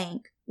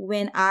blank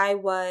when I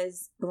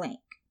was blank.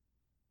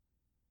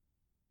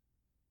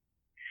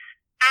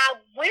 I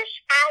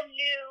wish I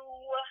knew.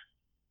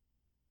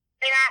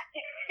 And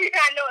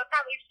I know it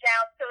probably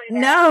sounds silly.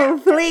 No,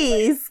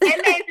 please.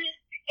 It may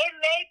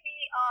be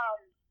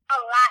a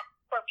lot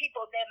for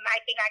people that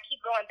might think I keep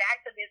going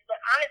back to this, but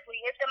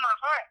honestly, it's in my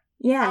heart.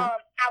 Yeah.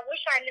 I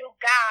wish I knew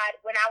God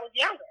when I was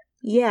younger.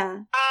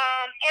 Yeah.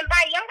 And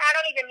by young, I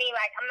don't even mean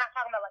like, I'm not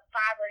talking about like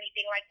 5 or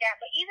anything like that,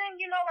 but even,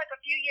 like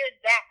a few years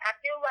back, I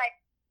feel like,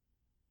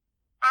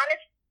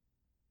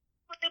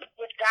 honestly,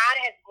 with God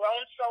has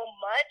grown so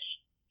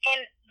much,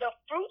 and the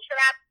fruits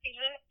that I've seen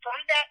from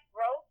that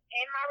growth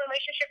in my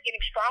relationship,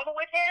 getting stronger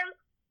with Him,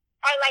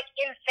 are like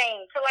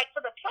insane. So like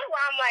to the point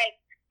where I'm like,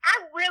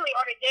 I really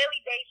on a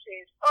daily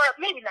basis, or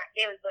maybe not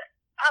daily, but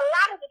a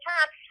lot of the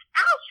time,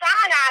 I'll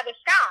side-eye the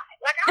sky.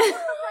 Like I'm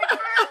like,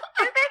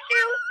 is that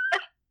you?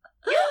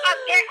 You up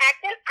there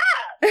acting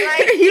up?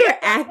 Like you're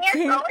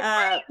acting up.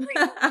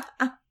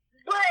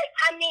 But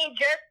I mean,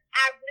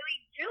 I really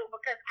do,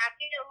 because I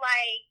feel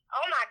like,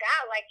 oh my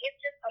God, like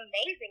it's just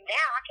amazing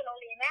now. I can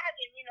only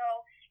imagine,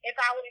 if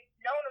I would have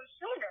known Him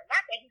sooner. Not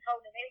that He's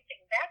holding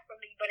anything back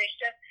from me, but it's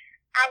just,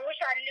 I wish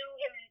I knew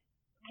him,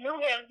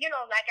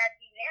 like I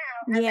do now,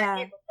 as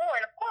I did before.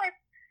 And of course,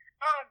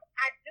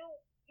 I do,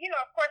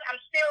 of course, I'm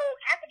still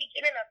at the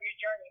beginning of this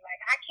journey. Like,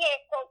 I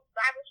can't quote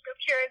Bible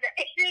scriptures or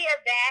any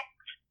of that,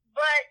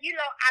 but,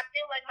 I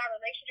feel like my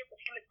relationship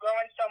with Him is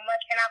growing so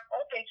much, and I'm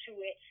open to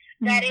it,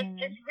 that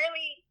it's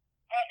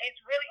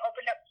really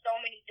opened up so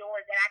many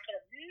doors that I could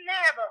have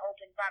never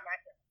opened by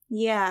myself.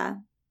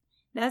 Yeah,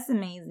 that's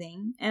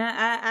amazing. And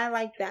I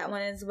like that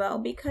one as well,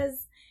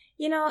 because,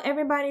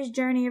 everybody's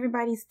journey,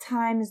 everybody's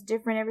time is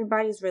different.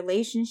 Everybody's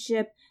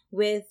relationship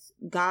with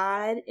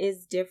God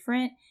is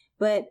different.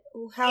 But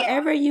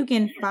however you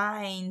can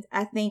find,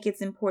 I think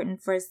it's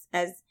important for us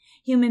as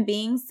human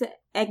beings to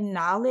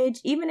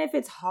acknowledge, even if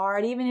it's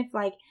hard, even if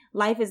like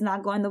life is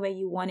not going the way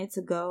you want it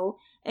to go,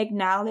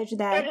 acknowledge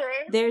that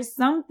there's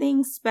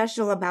something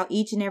special about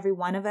each and every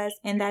one of us,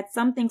 and that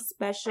something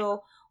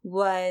special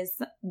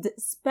was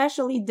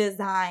specially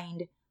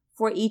designed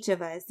for each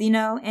of us,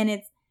 and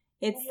it's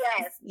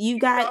you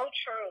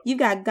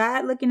got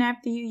God looking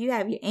after you, you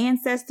have your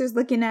ancestors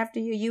looking after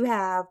you, you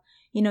have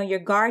your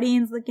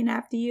guardians looking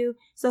after you.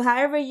 So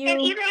however and even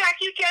like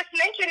you just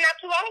mentioned not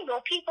too long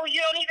ago, people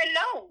you don't even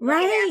know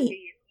right looking after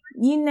you.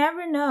 You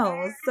never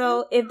know.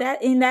 So if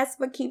that's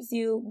what keeps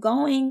you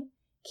going,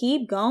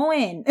 keep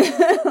going.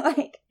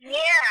 Like,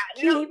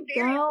 keep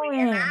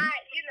going. And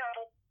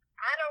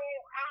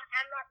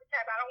I'm not the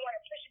type, I don't want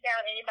to push it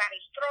down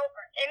anybody's throat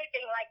or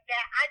anything like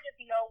that. I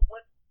just know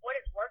what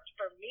has worked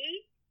for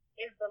me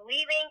is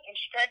believing and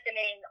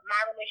strengthening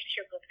my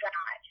relationship with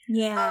God.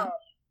 Yeah.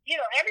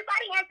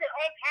 Everybody has their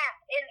own path,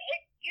 and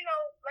it,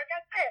 like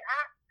I said,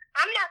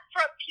 I'm not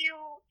front pew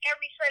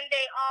every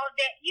Sunday all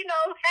day.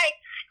 Like,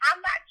 I'm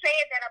not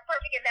saying that I'm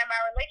perfect and that my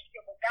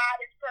relationship with God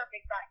is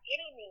perfect by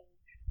any means.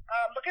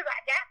 Because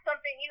that's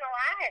something,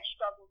 I had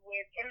struggled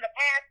with in the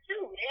past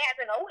too. It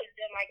hasn't always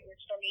been like this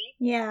for me.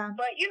 Yeah.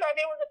 But,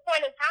 there was a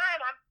point in time,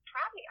 I'm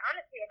probably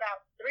honestly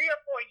about 3 or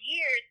 4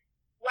 years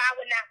where I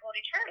would not go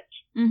to church.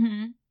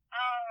 Mm-hmm.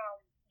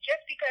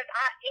 Just because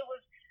it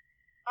was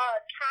a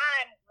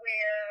time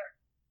where,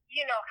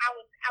 I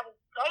was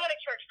going to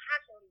church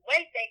constantly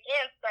Wednesday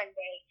and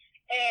Sunday.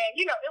 And,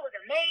 it was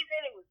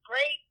amazing. It was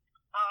great.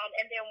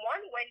 And then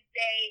one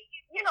Wednesday,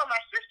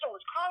 my sister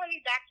was calling me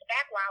back to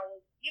back while I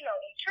was,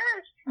 in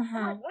church.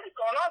 I'm like, what is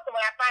going on? So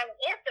when I finally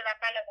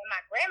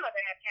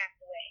grandmother had passed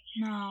away.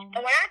 No.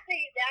 And when I tell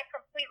you that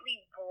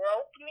completely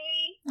broke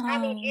me,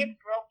 I mean, it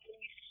broke me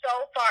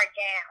so far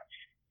down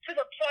to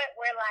the point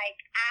where,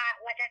 like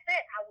I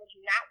said, I was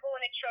not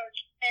going to church.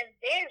 And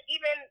then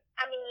even,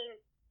 I mean,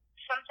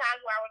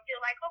 sometimes where I would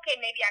feel like, okay,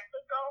 maybe I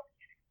could go,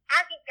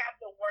 I just got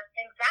the worst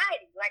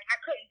anxiety. Like,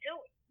 I couldn't do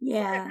it.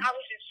 Yeah. Because I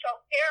was just so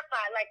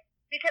terrified. Like,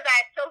 because I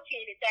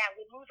associated that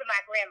with losing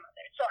my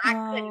grandmother. So I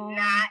could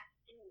not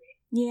do it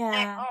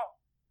at all.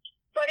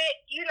 But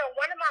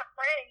one of my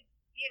friends,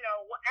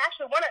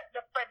 actually one of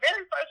the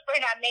very first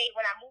friend I made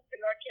when I moved to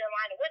North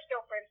Carolina, we're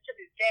still friends to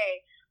this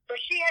day. But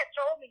she had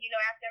told me,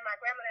 after my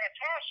grandmother had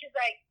passed, she's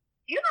like,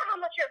 you know how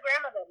much your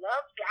grandmother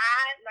loves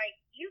God? Like,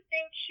 you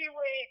think she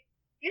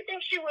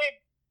would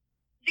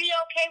be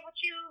okay with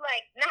you,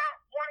 like, not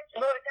wanting to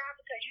go to God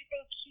because you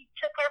think he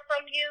took her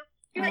from you?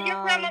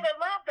 Your grandmother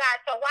loved God,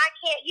 so why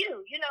can't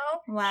you?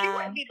 Wow. She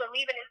wouldn't be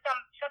believing in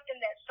something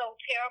that's so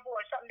terrible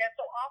or something that's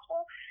so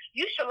awful.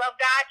 You should love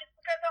God just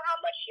because of how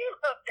much you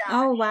love God.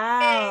 Oh,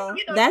 wow.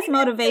 And, that's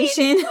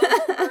motivation.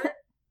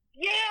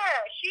 Yeah,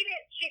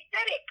 she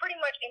said it pretty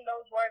much in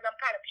those words. I'm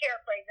kind of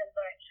paraphrasing,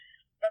 but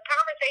the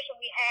conversation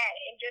we had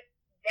and just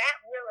that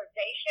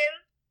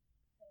realization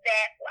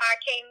that I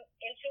came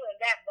into in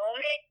that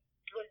moment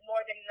was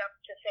more than enough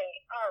to say,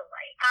 all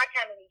right, I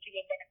kind of need to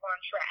get back on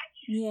track.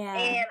 Yeah.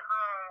 And,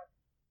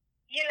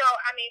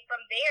 I mean,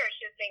 from there, it's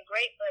just been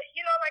great. But,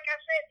 like I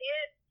said,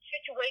 their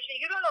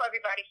situation, you don't know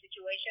everybody's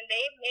situation.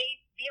 They may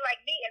be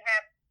like me and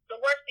have the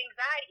worst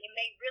anxiety and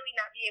may really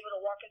not be able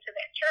to walk into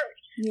that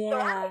church. Yeah. So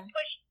I don't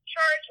push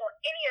church or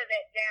any of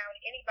that down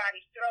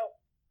anybody's throat.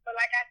 But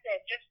like I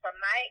said, just from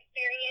my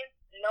experience,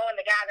 knowing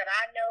the guy that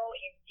I know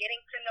and getting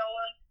to know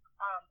him,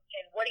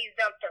 and what he's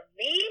done for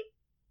me,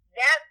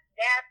 that's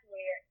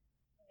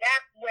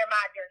where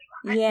my journey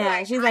lies.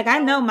 Yeah, she's like, I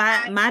know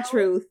my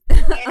truth.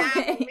 And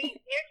I believe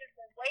there's just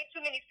been way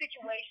too many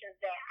situations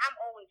that I'm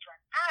always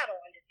like, I don't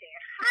understand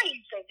how you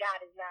say God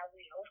is not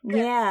real.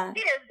 Yeah.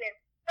 It has been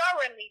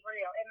thoroughly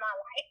real in my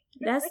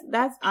life.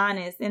 That's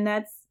honest. And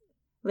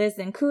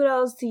listen,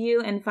 kudos to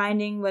you and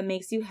finding what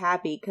makes you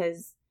happy,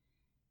 because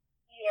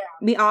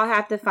we all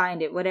have to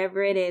find it.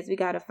 Whatever it is, we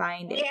got to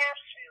find it. We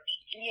have to.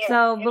 Yeah.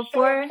 So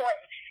before...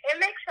 It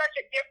makes such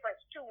a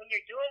difference, too, when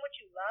you're doing what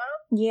you love.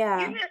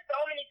 Yeah. You hear so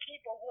many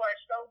people who are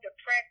so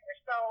depressed or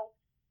so,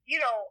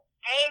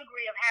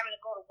 angry of having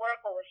to go to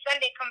work, or when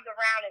Sunday comes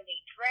around and they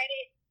dread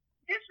it.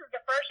 This is the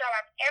first job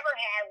I've ever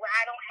had where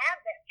I don't have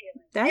that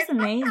feeling. That's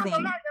amazing.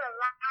 I'm not going to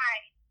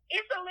lie.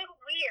 It's a little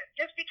weird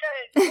just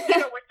because,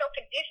 we're so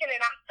conditioned and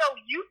I'm so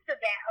used to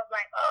that of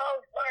like, oh,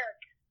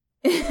 work.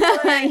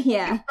 But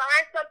yeah. you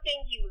find something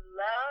you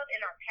love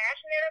and are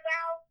passionate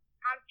about,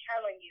 I'm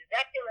telling you,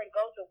 that feeling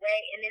goes away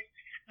and it's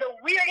the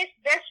weirdest,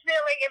 best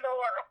feeling in the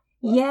world.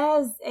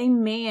 Yes,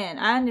 amen.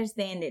 I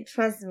understand it.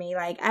 Trust me.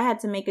 Like, I had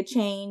to make a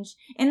change.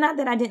 And not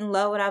that I didn't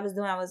love what I was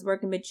doing. I was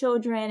working with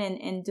children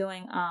and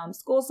doing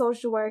school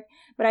social work.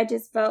 But I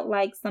just felt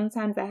like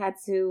sometimes I had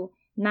to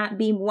not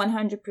be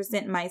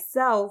 100%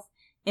 myself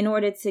in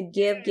order to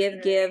give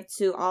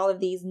to all of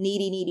these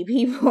needy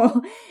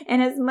people.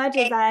 And as much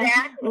as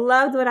I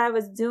loved what I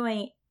was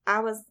doing,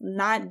 I was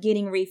not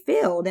getting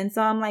refilled. And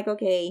so I'm like,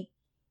 okay,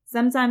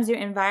 sometimes your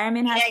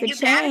environment has to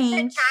change. You gotta take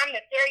time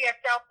to fill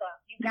yourself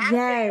up. You gotta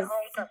fill your own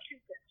cup too.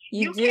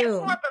 You can't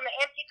pour from an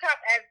empty cup,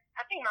 as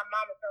I think my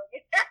mama told me.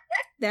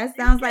 That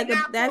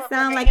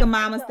sounds like a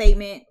mama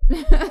statement.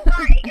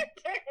 Right.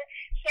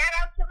 Shout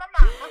out to my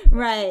mama.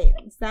 Right.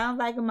 Sounds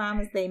like a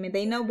mama statement.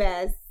 They know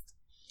best.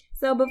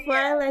 So before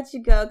I let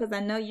you go, because I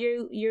know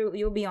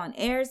you'll be on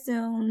air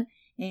soon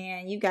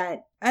and you got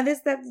other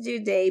stuff to do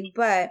today,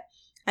 but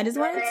I just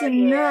wanted to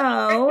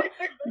know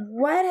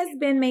what has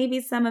been maybe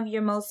some of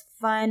your most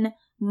fun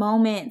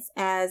moments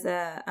as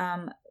a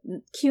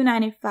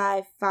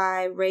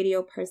Q95.5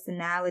 radio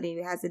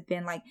personality. Has it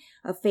been like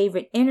a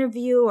favorite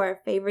interview or a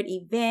favorite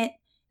event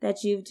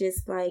that you've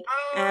just like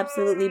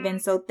absolutely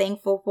been so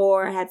thankful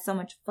for, had so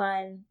much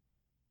fun?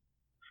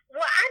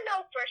 Well, I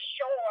know for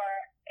sure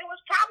it was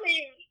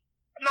probably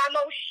my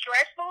most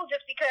stressful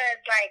just because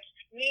like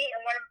me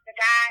and one of the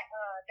guys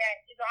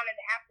that is on in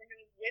the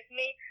afternoon with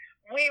me,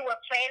 we were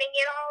planning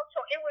it all,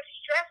 so it was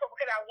stressful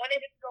because I wanted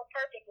it to go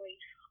perfectly.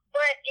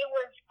 But it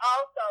was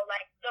also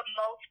like the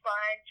most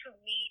fun to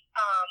meet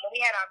when we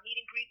had our meet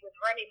and greet with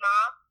Remy Ma.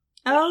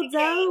 Oh,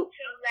 dope!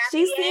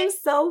 She seems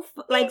so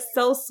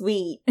so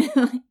sweet.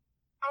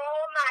 Oh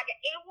my God,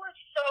 it was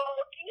so.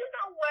 You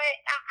know what?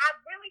 I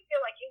really feel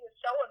like it was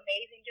so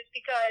amazing just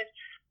because,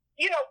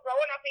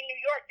 growing up in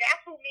New York,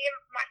 that's who me and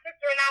my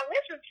sister and I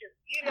listened to.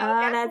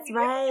 That's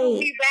right.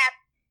 We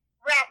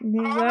rap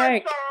New all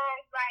York. our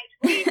songs like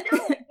we do.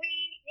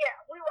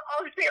 We were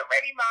always a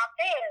Remy Ma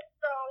fans.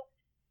 So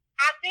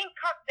I think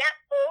that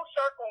full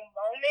circle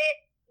moment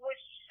was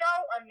so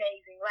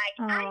amazing. Like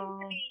I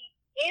used to be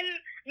in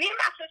me and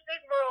my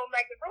sister's room,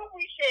 like the room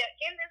we share,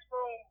 in this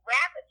room,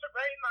 rapping to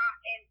Remy Ma,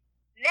 and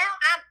now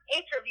I'm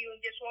interviewing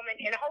this woman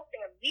and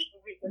hosting a meet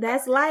and greet with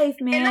That's her. life,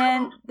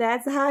 man.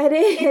 That's how it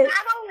is. And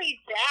not only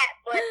that,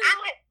 but I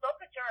had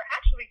spoken to her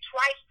actually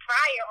twice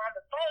prior on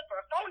the phone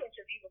for a phone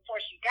interview before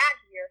she got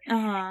here.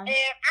 Uh-huh.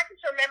 And I just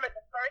remember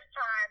the first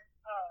time,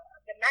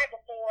 the night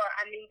before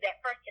I knew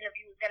that first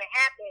interview was going to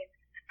happen,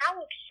 I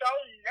was so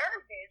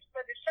nervous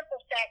for the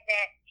simple fact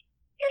that,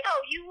 you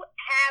know, you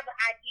have an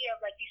idea of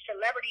like these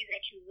celebrities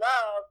that you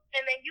love,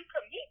 and then you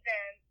could meet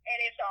them, and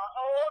it's a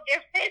whole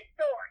different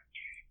story.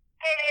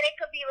 And it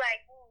could be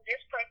like, ooh,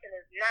 this person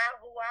is not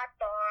who I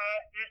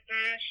thought.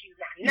 She's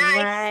not nice.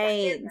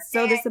 Right. Not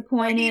So that.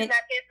 disappointed. He's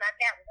not this, not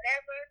that,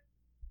 whatever.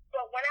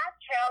 But when I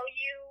tell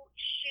you,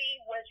 she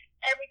was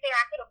everything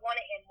I could have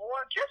wanted and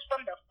more, just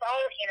from the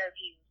phone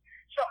interview.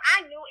 So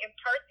I knew in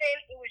person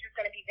it was just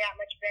going to be that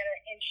much better.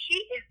 And she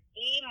is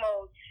the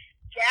most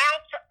down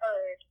to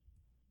earth,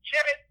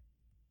 just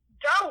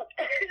dope.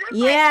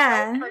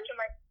 Yeah. Like,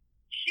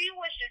 she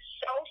was just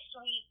so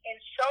sweet and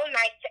so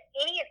nice to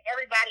any and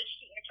everybody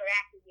she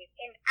interacted with.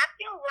 And I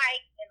feel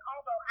like, and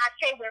although I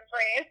say we're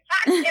friends,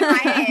 in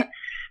my head,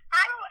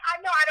 I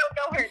know I don't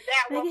know her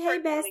that well. Like, hey,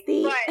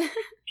 bestie. But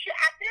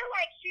I feel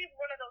like she's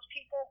one of those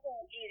people who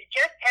is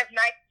just as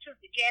nice to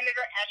the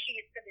janitor as she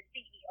is to the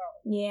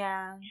CEO.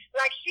 Yeah.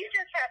 Like, she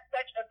just has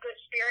such a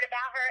good spirit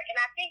about her. And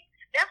I think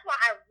that's why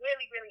I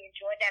really, really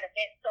enjoyed that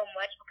event so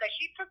much, because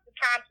she took the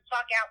time to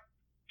talk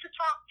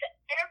to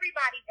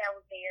everybody that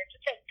was there, to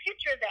take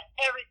pictures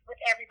with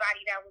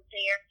everybody that was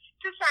there,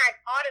 to sign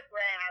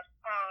autographs.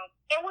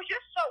 It was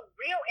just so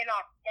real and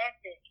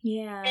authentic.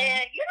 Yeah.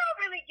 And you don't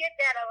really get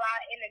that a lot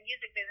in the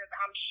music business,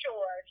 I'm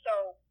sure.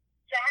 So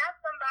to have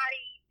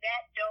somebody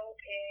that dope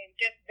and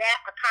just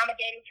that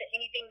accommodating to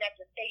anything that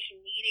the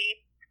station needed,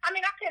 I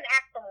mean, I couldn't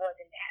ask for more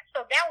than that.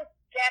 So that was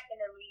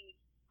definitely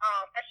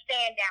a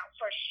standout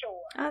for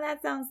sure. Oh,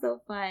 that sounds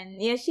so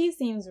fun. Yeah, she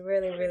seems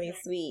really, really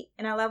sweet.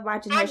 And I love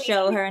watching her I mean,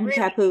 show, her and really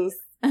Papoose.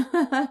 Oh, yes,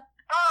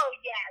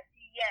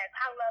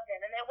 I love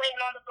them. And they're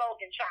waiting on the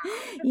golden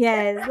child.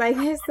 Yes, like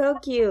they're so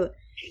cute.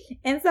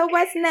 And so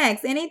what's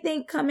next?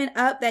 Anything coming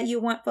up that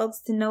you want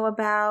folks to know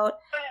about?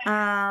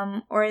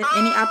 Or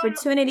any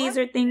opportunities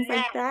or things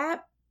like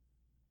that?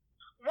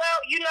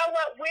 Well, you know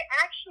what? We're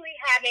actually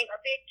having a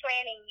big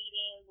planning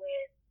meeting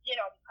with, you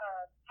know,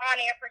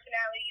 on-air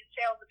personalities,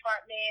 sales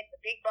department, the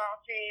big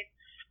bosses,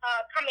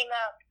 coming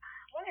up,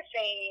 I want to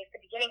say it's the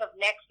beginning of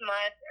next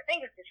month. I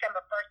think it's December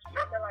 1st,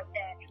 something like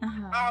that.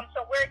 Uh-huh.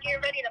 So we're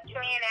getting ready to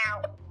plan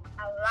out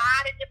a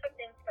lot of different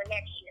things for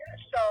next year.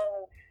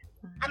 So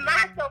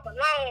myself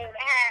alone,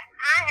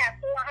 I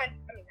have 400,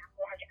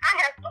 I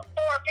have 4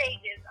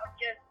 pages of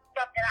just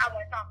stuff that I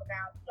want to talk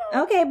about.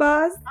 So Okay,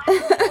 boss.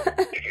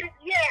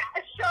 yeah,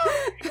 so,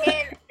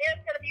 and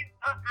there's going to be,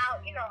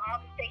 you know, all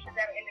the stations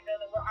that are in the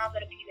building, we're all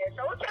going to be there.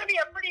 So it's going to be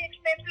a pretty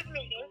expensive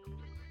meeting.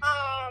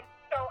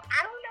 So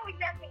I don't know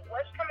exactly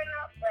what's coming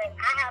up, but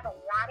I have a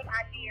lot of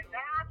ideas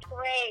that I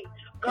pray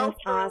go That's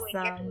through awesome.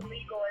 and get through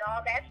legal and all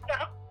that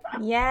stuff.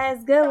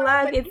 Yes, good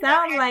luck. But, It you know,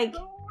 sounds like...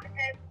 As soon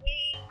as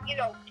we, you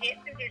know, get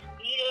through this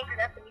meeting, because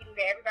that's the meeting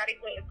that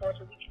everybody's waiting for,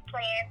 so we can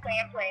plan,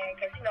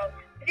 because, you know,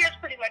 the year's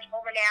pretty much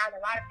over now, and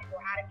a lot of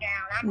people are out of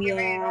town. I'm getting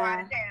ready to go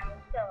out of town,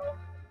 so...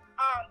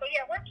 but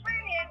yeah, we're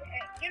planning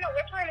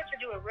to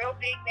do it real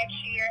big next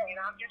year, and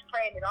I'm just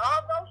praying it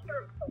all goes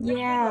through. So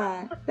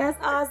Yeah, that's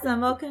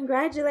awesome. Well,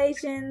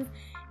 congratulations,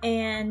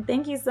 and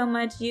thank you so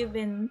much. You've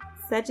been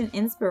such an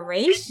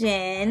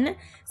inspiration.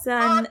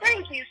 So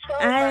thank you so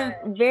much.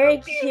 I'm very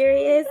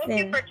curious.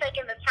 Thank you for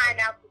taking the time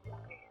out to do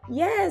this.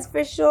 Yes,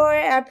 for sure.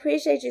 I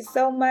appreciate you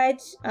so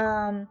much.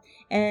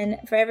 And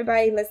for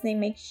everybody listening,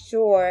 make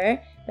sure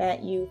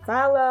that you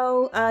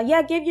follow.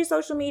 Give your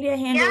social media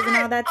handles and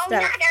all that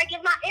stuff. Yeah, I gotta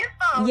give my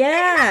info.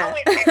 Yeah. I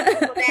always ask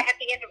people that at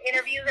the end of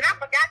interviews, and I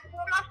forgot to do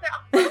it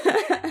myself.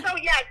 So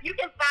yeah, you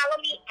can follow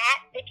me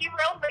at Vicky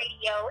Rowe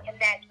Radio, and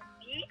that's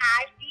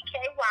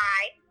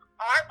VICKYROE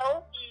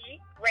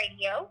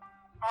Radio,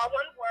 all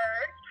one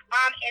word.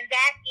 And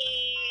that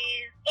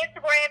is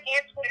Instagram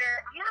and Twitter.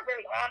 I'm not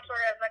really on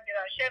Twitter as much as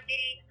I should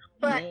be,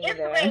 but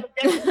Instagram is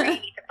definitely where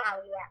you need to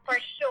follow me at, for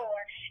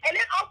sure. And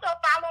then also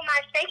follow my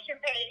station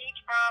page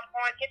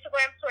on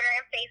Instagram, Twitter,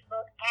 and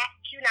Facebook at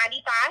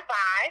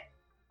Q955.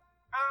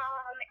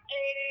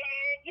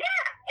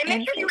 And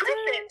make sure you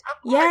listen.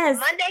 Of course,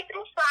 yes. Monday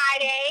through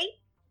Friday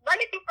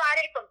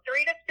from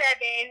 3 to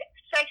 7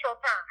 Central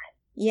Time.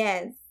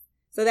 Yes.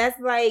 So that's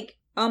like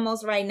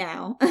almost right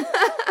now.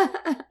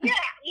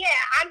 Yeah.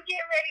 I'm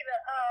getting ready to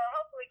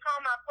hopefully call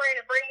my friend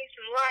and bring me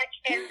some lunch,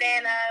 and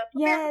then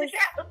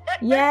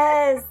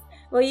Yes.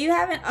 Well, you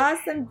have an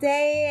awesome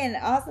day and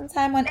awesome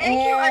time on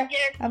air.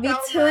 I'll be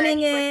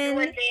tuning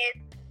in.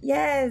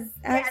 Yes,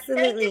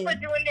 absolutely. Thank you for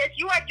doing this.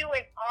 You are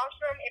doing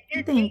awesome. If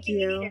there's Thank anything you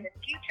you. need in the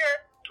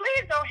future,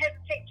 please don't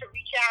hesitate to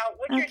reach out.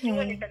 What you're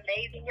doing is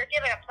amazing. You're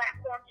giving a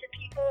platform to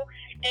people,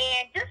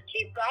 and just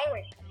keep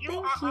going. You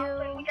are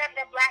awesome. You got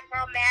that black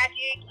girl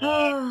magic,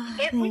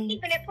 and we're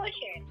keeping it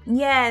pushing.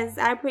 Yes,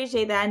 I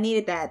appreciate that. I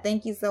needed that.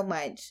 Thank you so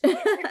much.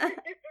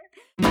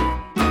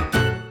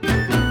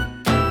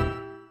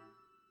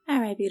 All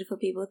right, beautiful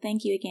people.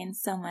 Thank you again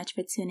so much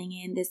for tuning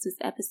in. This was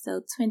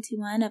episode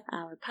 21 of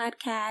our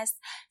podcast,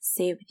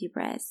 Say It With Your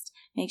Breast.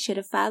 Make sure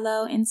to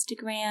follow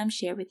Instagram,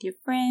 share with your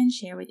friends,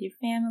 share with your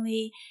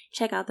family.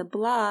 Check out the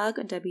blog,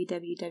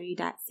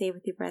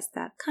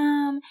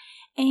 www.saywithyourbreast.com,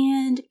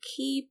 and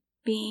keep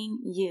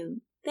being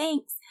you.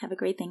 Thanks. Have a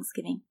great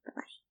Thanksgiving. Bye-bye.